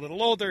that he's a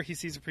little older, he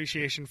sees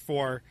appreciation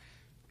for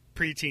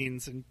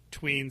preteens and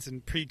tweens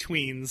and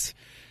pre-tweens,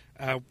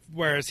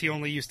 whereas he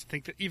only used to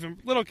think that even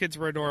little kids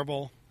were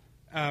adorable.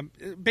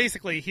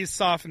 Basically, he's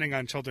softening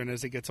on children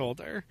as he gets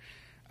older.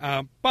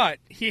 But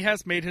he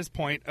has made his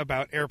point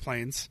about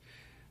airplanes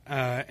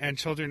and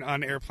children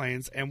on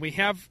airplanes, and we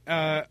have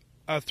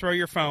Throw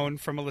Your Phone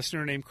from a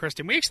listener named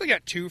Kristen. We actually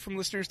got two from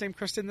listeners named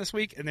Kristen this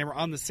week, and they were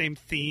on the same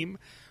theme,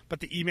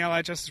 but the email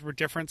addresses were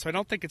different, so I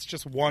don't think it's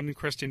just one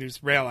Kristen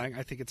who's railing.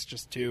 I think it's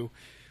just two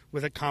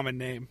with a common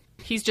name.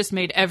 He's just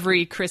made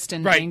every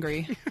Kristen Right.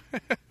 angry.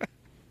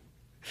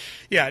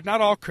 Yeah,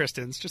 not all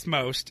Kristens, just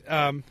most.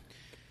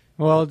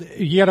 Well,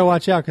 you got to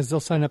watch out because they'll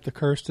sign up the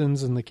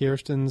Kirstens and the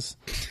Kirstens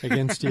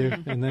against you,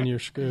 and then you're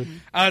screwed.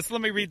 So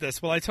let me read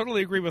this. Well, I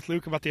totally agree with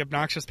Luke about the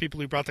obnoxious people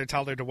who brought their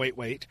toddler to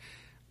Wait.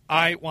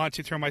 I want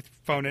to throw my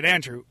phone at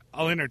Andrew.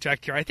 I'll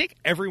interject here. I think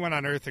everyone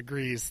on Earth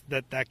agrees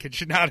that kid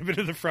should not have been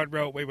in the front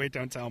row. Wait,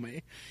 Don't Tell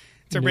Me.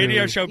 It's a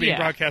radio show being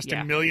broadcast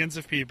to millions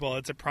of people.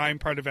 It's a prime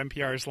part of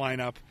NPR's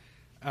lineup.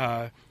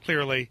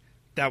 Clearly,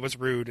 that was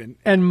rude.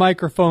 And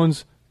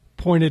microphones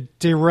pointed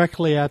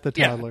directly at the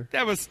toddler. Yeah,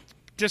 that was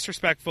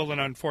disrespectful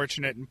and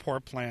unfortunate and poor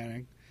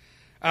planning.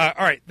 All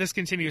right, this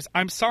continues.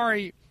 I'm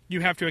sorry you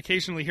have to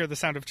occasionally hear the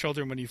sound of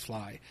children when you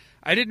fly.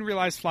 I didn't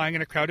realize flying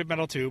in a crowded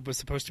metal tube was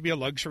supposed to be a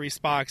luxury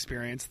spa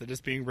experience that is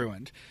being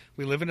ruined.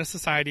 We live in a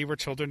society where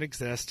children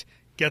exist.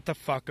 Get the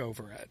fuck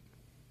over it.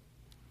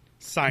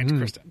 Signed,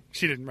 Kristen.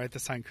 She didn't write the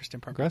signed Kristen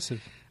part.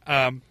 Aggressive.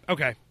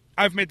 Okay.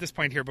 I've made this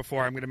point here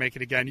before. I'm going to make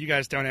it again. You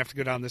guys don't have to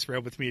go down this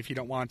road with me if you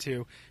don't want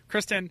to.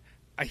 Kristen,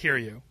 I hear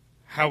you.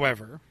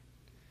 However,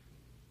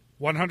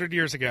 100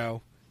 years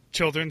ago,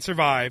 children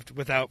survived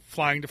without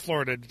flying to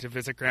Florida to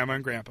visit Grandma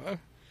and Grandpa.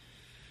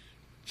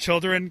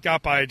 Children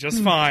got by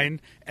just fine,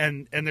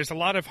 and there's a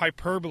lot of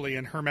hyperbole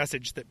in her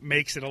message that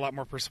makes it a lot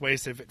more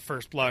persuasive at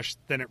first blush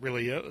than it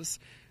really is.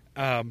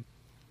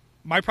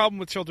 My problem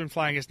with children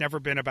flying has never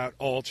been about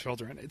all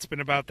children. It's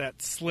been about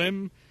that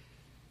slim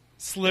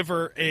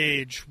sliver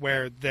age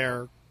where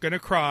they're going to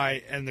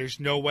cry and there's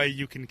no way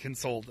you can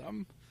console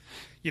them.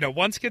 You know,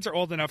 once kids are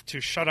old enough to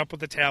shut up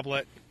with a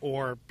tablet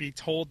or be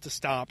told to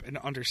stop and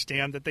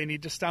understand that they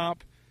need to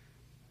stop,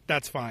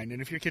 that's fine.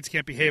 And if your kids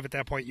can't behave at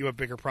that point, you have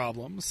bigger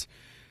problems.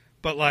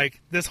 But, like,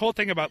 this whole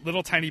thing about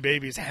little tiny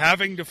babies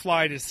having to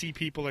fly to see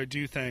people or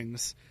do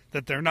things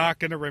that they're not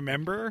going to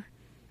remember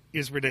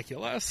is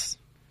ridiculous.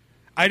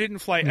 I didn't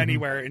fly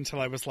anywhere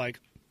until I was, like,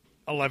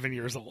 11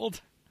 years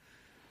old.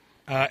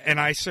 And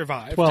I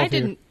survived. 12 I here.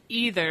 didn't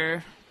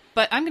either,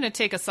 but I'm going to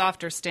take a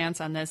softer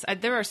stance on this.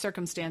 There are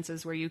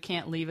circumstances where you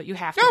can't leave it. You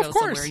have to No, go of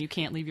course. somewhere and you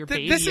can't leave your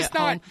baby This is at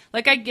not- home.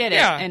 Like, I get it.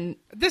 Yeah, And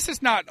this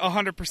is not a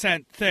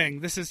 100% thing.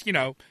 This is, you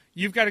know,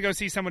 you've got to go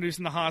see someone who's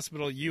in the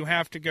hospital. You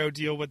have to go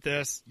deal with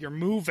this. You're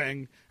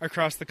moving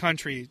across the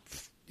country.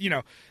 You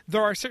know,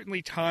 there are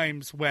certainly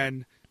times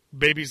when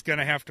baby's going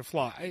to have to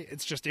fly.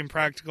 It's just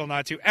impractical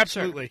not to.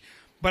 Absolutely.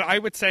 But I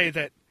would say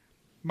that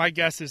my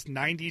guess is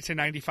 90 to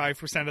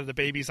 95% of the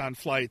babies on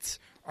flights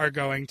are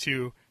going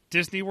to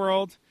Disney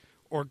World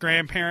or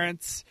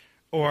grandparents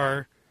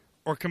or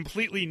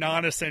completely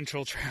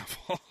non-essential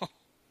travel.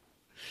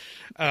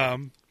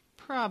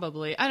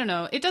 Probably. I don't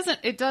know.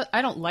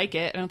 I don't like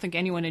it. I don't think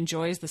anyone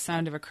enjoys the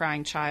sound of a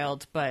crying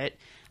child, but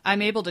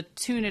I'm able to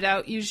tune it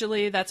out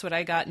usually. That's what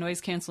I got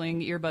noise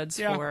canceling earbuds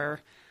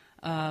for.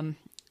 On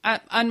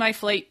my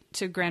flight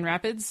to Grand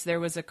Rapids, there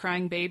was a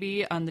crying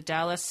baby on the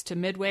Dallas to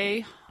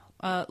Midway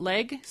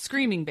leg.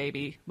 Screaming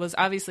baby. Was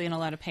obviously in a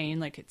lot of pain,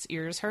 like its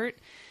ears hurt.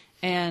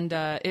 And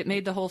it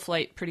made the whole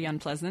flight pretty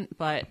unpleasant,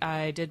 but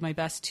I did my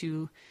best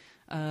to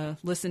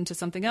listen to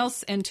something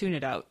else and tune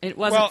it out. It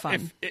wasn't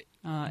fun.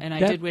 And I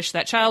did wish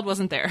that child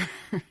wasn't there.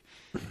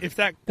 If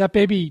that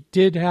baby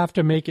did have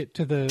to make it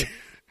to the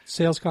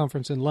sales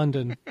conference in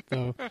London,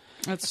 though.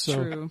 That's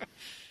true.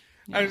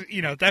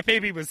 Yeah. That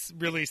baby was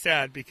really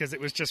sad because it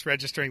was just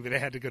registering that it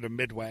had to go to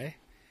Midway.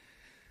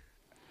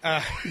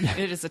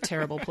 It is a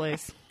terrible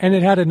place. And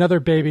it had another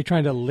baby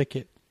trying to lick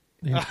it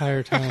the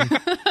entire time.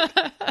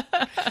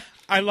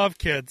 I love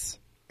kids.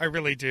 I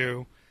really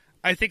do.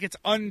 I think it's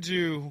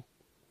undue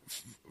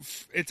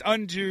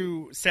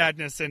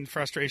sadness and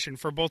frustration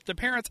for both the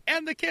parents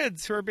and the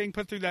kids who are being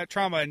put through that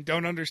trauma and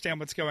don't understand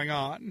what's going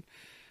on.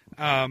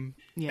 And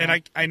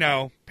I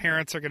know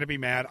parents are going to be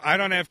mad. I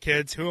don't have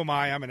kids. Who am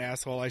I? I'm an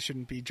asshole. I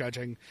shouldn't be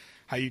judging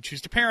how you choose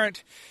to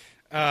parent.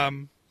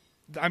 I'm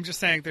just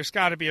saying there's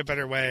got to be a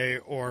better way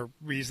or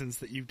reasons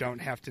that you don't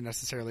have to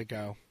necessarily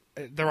go.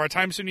 There are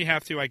times when you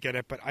have to. I get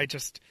it, but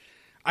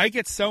I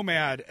get so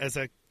mad as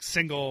a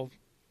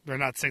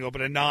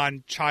a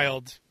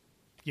non-child.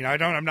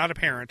 I'm not a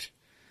parent.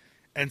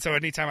 And so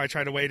anytime I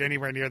try to wade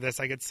anywhere near this,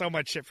 I get so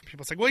much shit from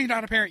people saying, well, you're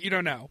not a parent. You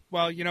don't know.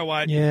 Well, you know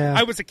what? Yeah.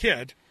 I was a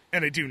kid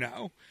and I do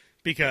know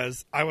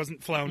because I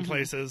wasn't flown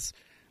places.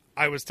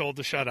 I was told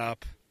to shut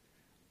up.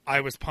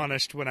 I was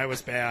punished when I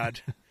was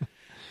bad.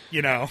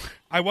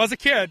 I was a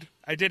kid.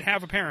 I did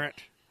have a parent.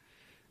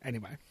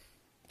 Anyway,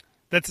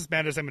 that's as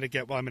bad as I'm going to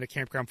get while I'm in a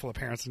campground full of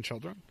parents and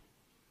children.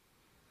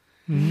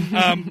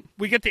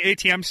 We get the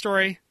ATM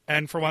story,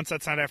 and for once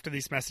that's not after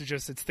these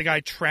messages. It's the guy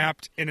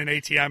trapped in an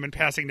ATM and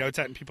passing notes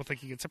out and people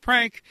thinking it's a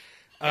prank.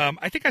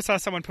 I think I saw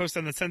someone post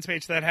on the Sense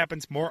page that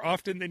happens more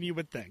often than you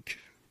would think.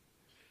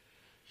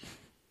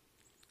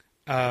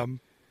 That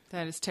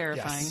is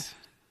terrifying.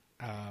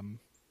 Yes.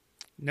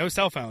 No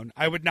cell phone.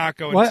 I would not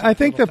go. Well, I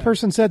think the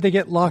person said they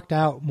get locked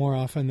out more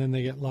often than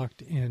they get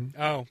locked in.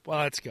 Oh, well,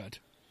 that's good.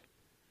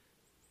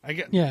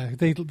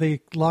 They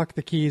lock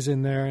the keys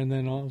in there, and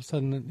then all of a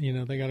sudden,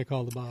 they got to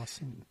call the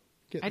boss. And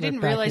I didn't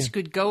realize you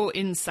could go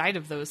inside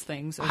of those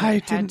things. Or I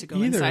had to go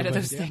either, inside of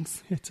those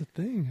things. It's a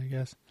thing, I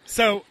guess.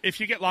 So if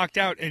you get locked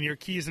out and your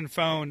keys and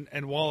phone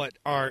and wallet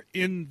are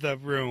in the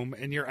room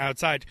and you're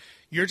outside,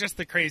 you're just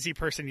the crazy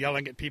person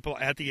yelling at people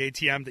at the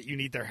ATM that you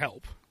need their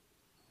help.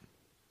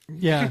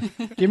 Yeah,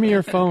 give me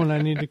your phone.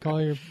 I need to call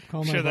my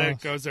boss. Sure,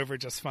 that goes over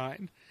just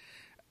fine.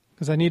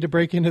 Because I need to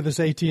break into this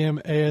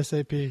ATM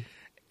ASAP.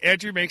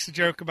 Andrew makes a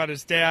joke about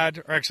his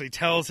dad, or actually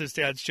tells his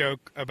dad's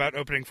joke about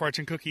opening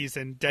fortune cookies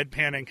and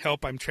deadpanning,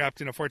 help, I'm trapped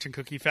in a fortune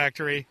cookie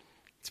factory.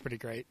 It's pretty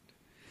great.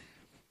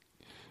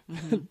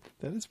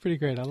 That is pretty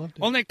great. I loved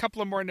it. Only a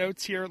couple of more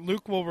notes here.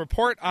 Luke will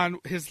report on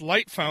his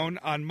light phone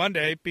on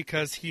Monday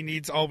because he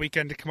needs all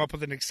weekend to come up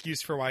with an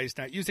excuse for why he's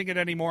not using it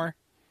anymore.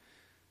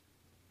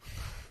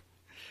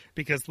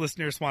 Because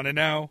listeners want to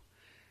know.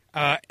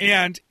 Well,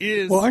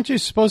 aren't you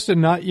supposed to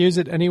not use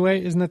it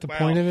anyway? Isn't that the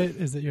point of it,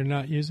 is that you're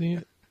not using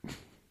it?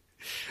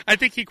 I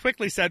think he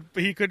quickly said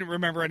he couldn't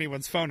remember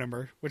anyone's phone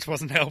number, which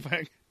wasn't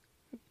helping.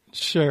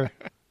 Sure.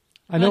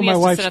 I know my wife's phone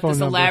number. He has to set up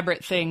this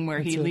elaborate thing where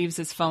he leaves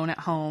his phone at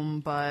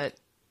home, but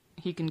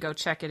he can go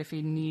check it if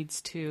he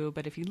needs to.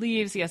 But if he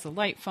leaves, he has a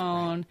light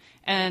phone. Right.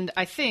 And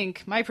I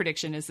think my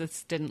prediction is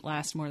this didn't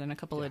last more than a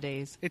couple of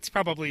days. It's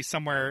probably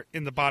somewhere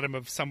in the bottom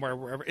of somewhere,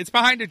 wherever. It's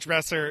behind a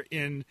dresser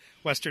in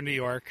Western New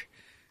York,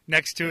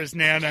 next to his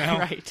Nano.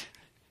 Right.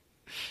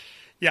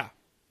 Yeah.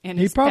 And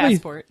his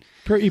passport.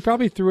 He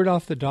probably threw it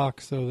off the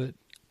dock so that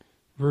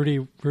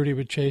Rudy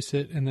would chase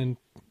it and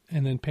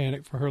then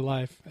panic for her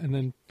life and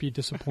then be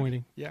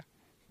disappointing. Yeah.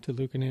 To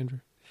Luke and Andrew.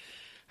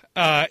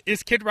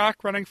 Is Kid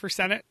Rock running for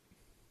Senate?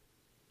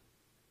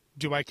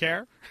 Do I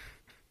care?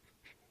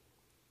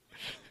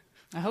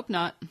 I hope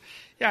not.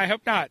 Yeah, I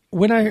hope not.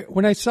 When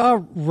I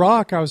saw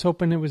Rock, I was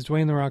hoping it was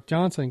Dwayne The Rock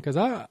Johnson because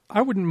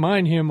I wouldn't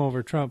mind him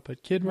over Trump,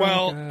 but Kid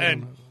Rock.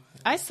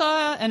 I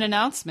saw an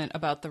announcement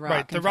about The Rock.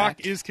 Right, The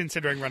Rock is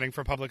considering running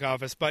for public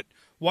office, but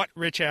what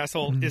rich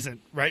asshole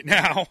isn't right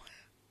now?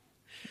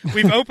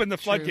 We've opened the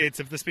floodgates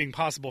of this being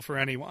possible for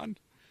anyone.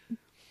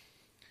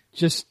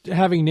 Just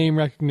having name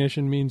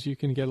recognition means you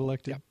can get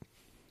elected. Yep.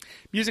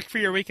 Music for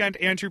your weekend.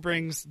 Andrew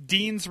brings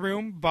Dean's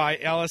Room by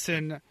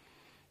Alison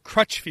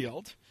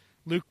Crutchfield.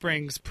 Luke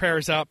brings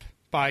Prayers Up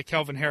by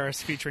Calvin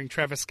Harris featuring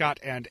Travis Scott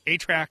and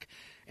A-Track.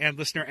 And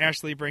listener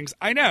Ashley brings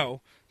I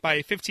Know by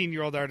a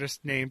 15-year-old artist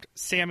named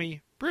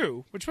Sammy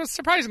Brew, which was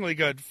surprisingly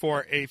good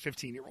for a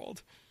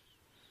 15-year-old.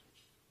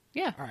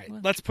 Yeah. All right,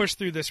 Well, let's push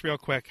through this real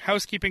quick.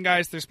 Housekeeping,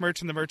 guys. There's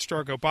merch in the merch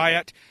store. Go buy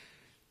it.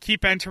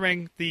 Keep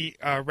entering the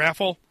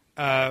raffle.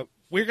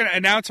 We're going to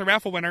announce a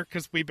raffle winner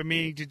because we've been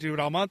meaning to do it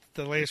all month.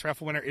 The latest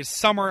raffle winner is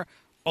Summer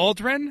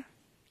Aldrin.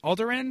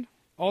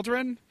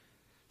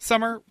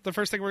 Summer, the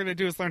first thing we're going to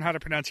do is learn how to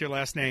pronounce your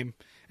last name,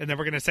 and then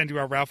we're going to send you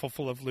a raffle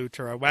full of loot,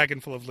 or a wagon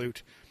full of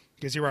loot,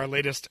 because you're our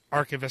latest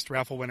archivist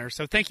raffle winner.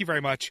 So thank you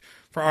very much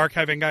for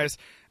archiving, guys.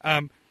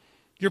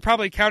 You're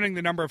probably counting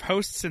the number of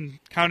hosts and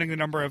counting the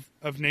number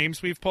of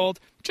names we've pulled.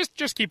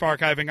 Just keep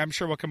archiving. I'm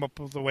sure we'll come up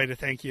with a way to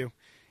thank you,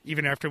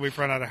 even after we've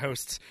run out of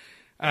hosts.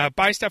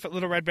 Buy stuff at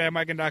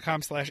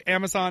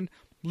littleredbandwagon.com/Amazon.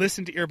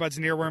 Listen to Earbuds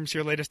and Earworms.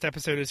 Your latest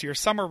episode is your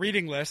summer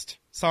reading list,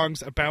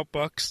 songs about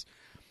books.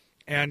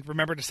 And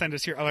remember to send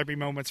us your LRB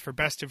moments for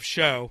best of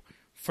show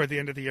for the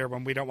end of the year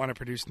when we don't want to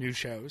produce new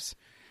shows.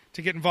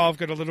 To get involved,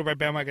 go to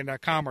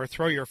littleredbandwagon.com or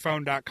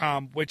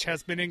throwyourphone.com, which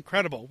has been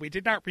incredible. We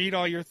did not read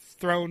all your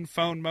thrown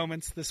phone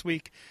moments this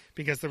week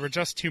because there were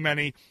just too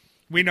many.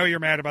 We know you're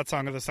mad about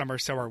Song of the Summer,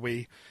 so are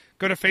we.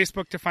 Go to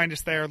Facebook to find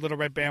us there, Little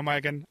Red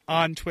Bandwagon,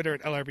 on Twitter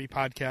at LRB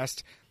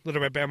Podcast,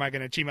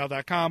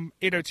 littleredbandwagon@gmail.com,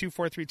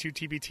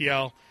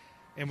 802-432-TBTL.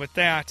 And with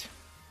that,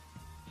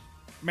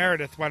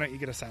 Meredith, why don't you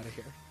get us out of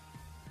here?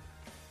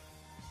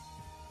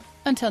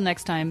 Until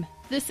next time,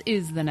 this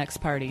is The Next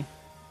Party.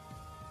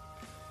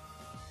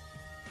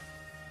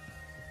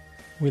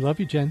 We love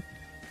you, Jen.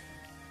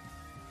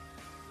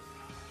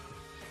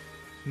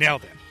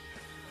 Nailed it.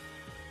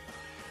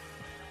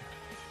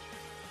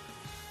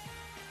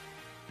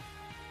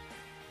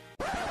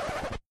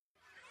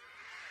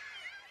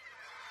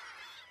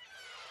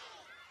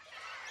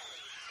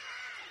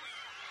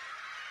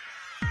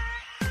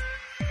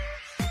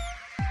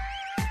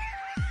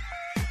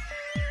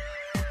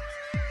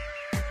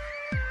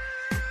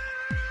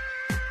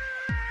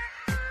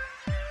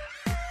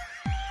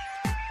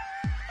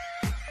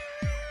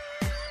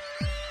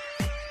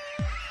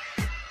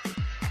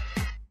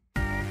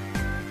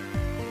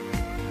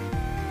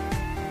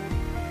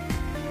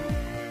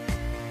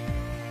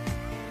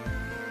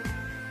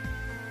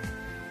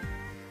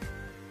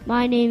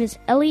 My name is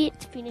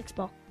Elliot Phoenix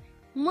Ball.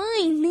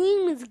 My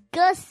name is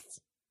Gus.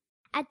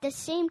 At the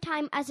same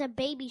time as a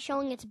baby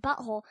showing its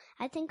butthole,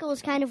 I think it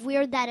was kind of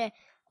weird that an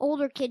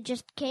older kid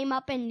just came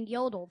up and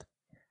yodeled.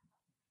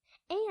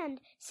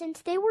 And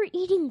since they were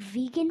eating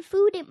vegan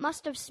food, it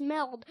must have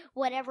smelled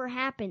whatever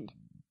happened.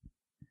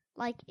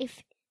 Like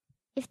if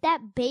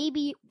that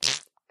baby,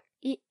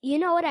 you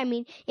know what I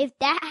mean? If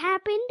that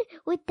happened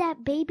with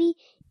that baby,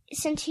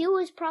 since he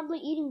was probably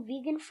eating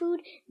vegan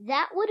food,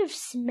 that would have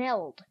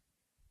smelled.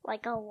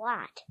 Like a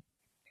lot.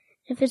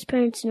 If his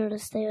parents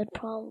noticed, they would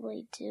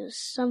probably do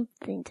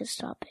something to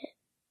stop it.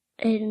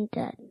 And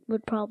that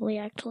would probably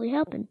actually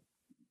happen.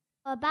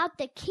 About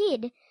the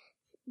kid,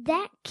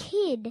 that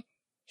kid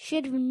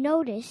should have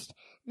noticed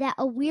that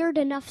a weird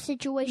enough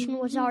situation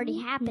was already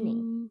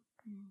happening.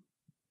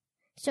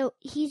 So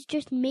he's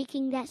just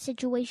making that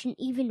situation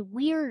even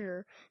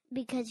weirder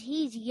because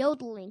he's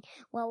yodeling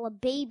while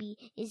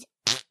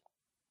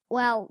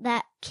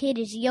that kid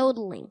is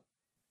yodeling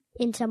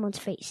in someone's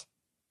face.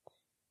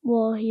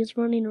 Well, he's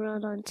running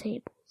around on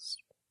tables,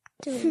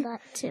 doing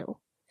that too.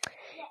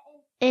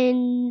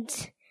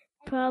 And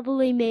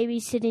probably maybe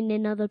sitting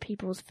in other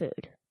people's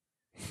food.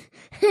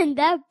 And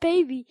that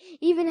baby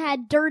even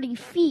had dirty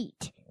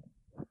feet.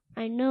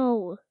 I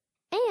know.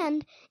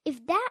 And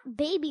if that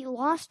baby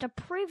lost a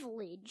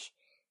privilege,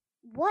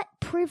 what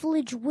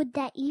privilege would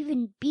that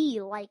even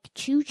be? Like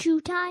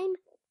choo-choo time?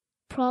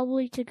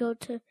 Probably to go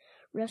to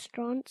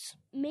restaurants.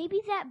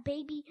 Maybe that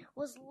baby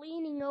was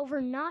leaning over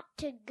not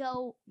to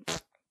go...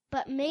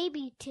 But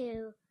maybe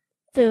to...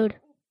 Food.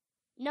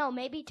 No,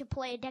 maybe to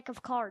play a deck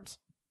of cards.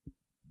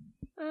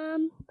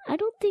 I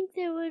don't think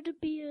there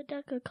would be a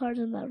deck of cards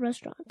in that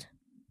restaurant.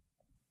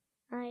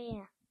 Oh,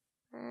 yeah.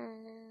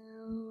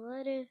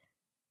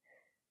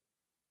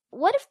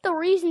 What if the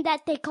reason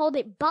that they called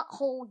it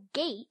Butthole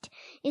Gate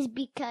is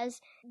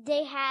because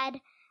they had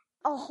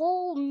a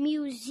whole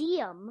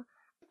museum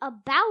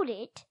about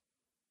it,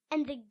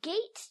 and the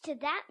gates to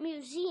that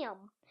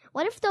museum...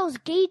 What if those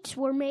gates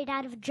were made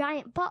out of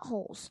giant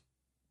buttholes?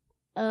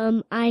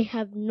 I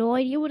have no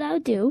idea what I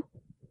would do.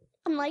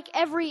 And like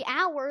every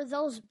hour,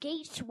 those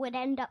gates would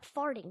end up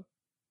farting.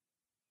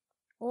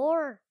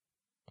 Or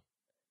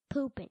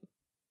pooping.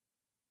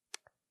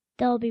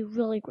 That would be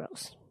really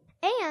gross.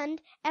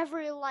 And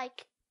every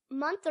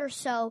month or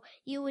so,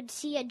 you would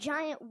see a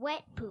giant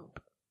wet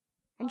poop.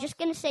 I'm just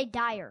gonna say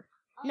dire,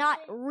 not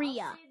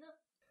rhea.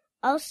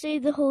 I'll say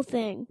the whole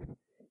thing.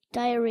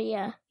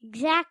 Diarrhea.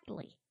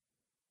 Exactly.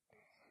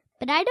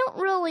 But I don't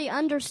really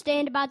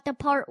understand about the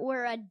part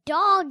where a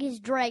dog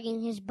is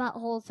dragging his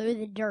butthole through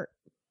the dirt.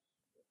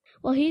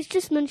 Well, he's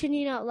just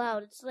mentioning out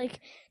loud. It's like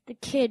the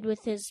kid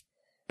with his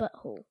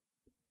butthole.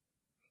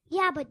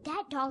 Yeah, but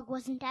that dog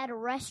wasn't at a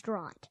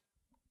restaurant.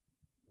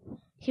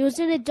 He was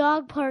in a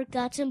dog park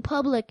that's in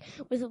public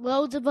with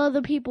loads of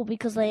other people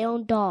because they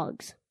own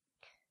dogs.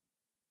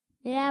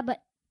 Yeah,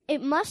 but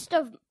it must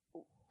have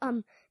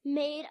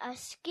made a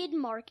skid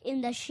mark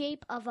in the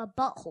shape of a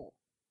butthole.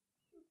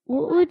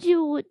 What would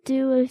you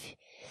do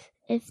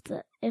if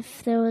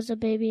there was a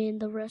baby in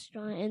the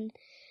restaurant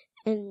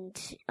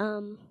and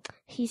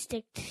he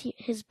sticked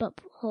his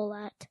butthole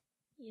at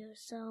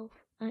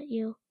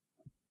you?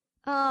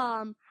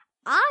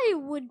 I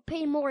would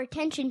pay more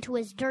attention to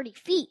his dirty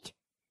feet.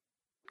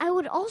 I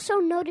would also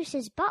notice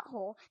his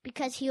butthole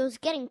because he was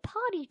getting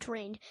potty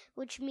trained,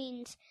 which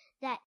means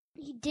that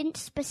he didn't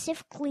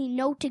specifically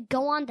know to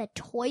go on the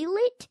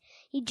toilet.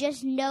 He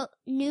just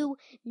knew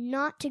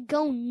not to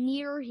go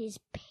near his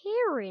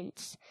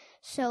parents.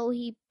 So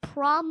he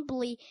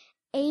probably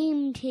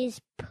aimed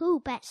his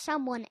poop at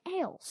someone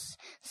else.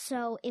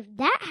 So if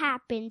that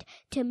happened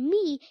to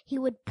me, he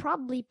would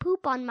probably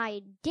poop on my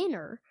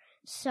dinner.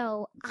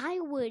 So I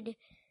would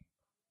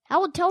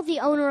tell the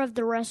owner of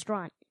the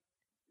restaurant.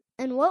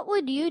 And what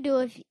would you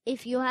do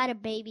if you had a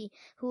baby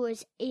who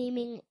was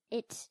aiming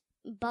its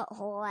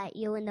butthole at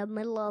you in the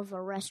middle of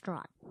a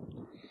restaurant?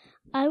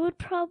 I would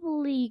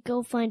probably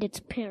go find its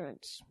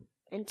parents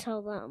and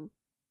tell them.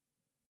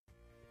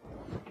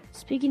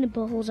 Speaking of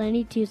buttholes, I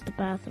need to use the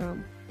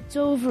bathroom. It's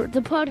over.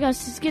 The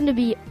podcast is going to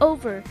be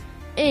over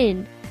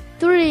in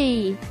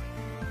 3,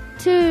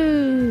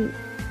 2...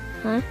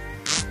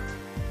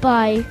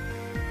 Bye.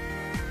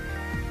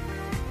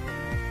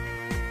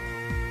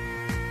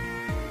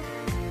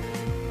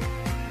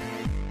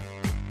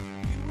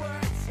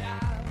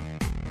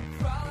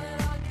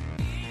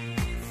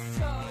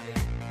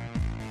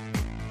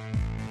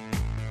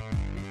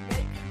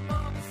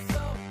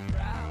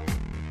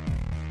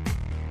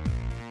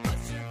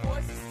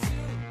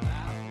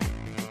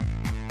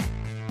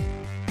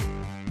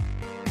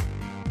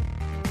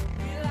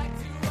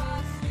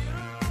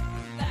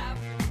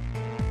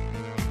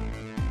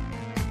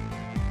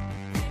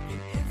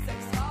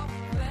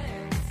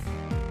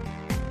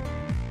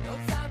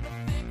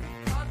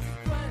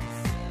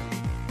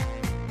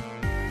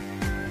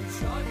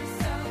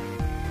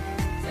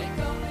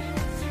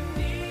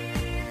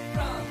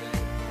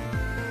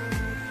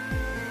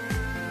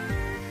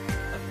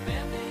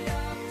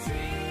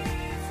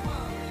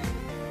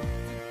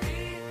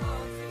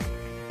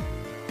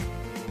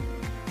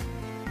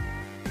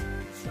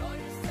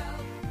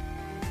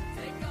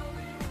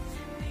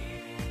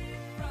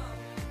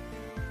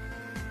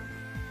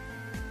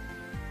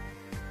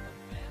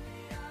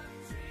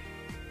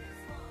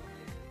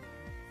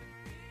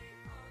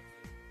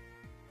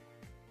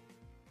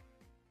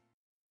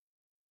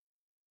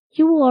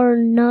 You are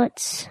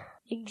nuts.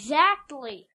 Exactly.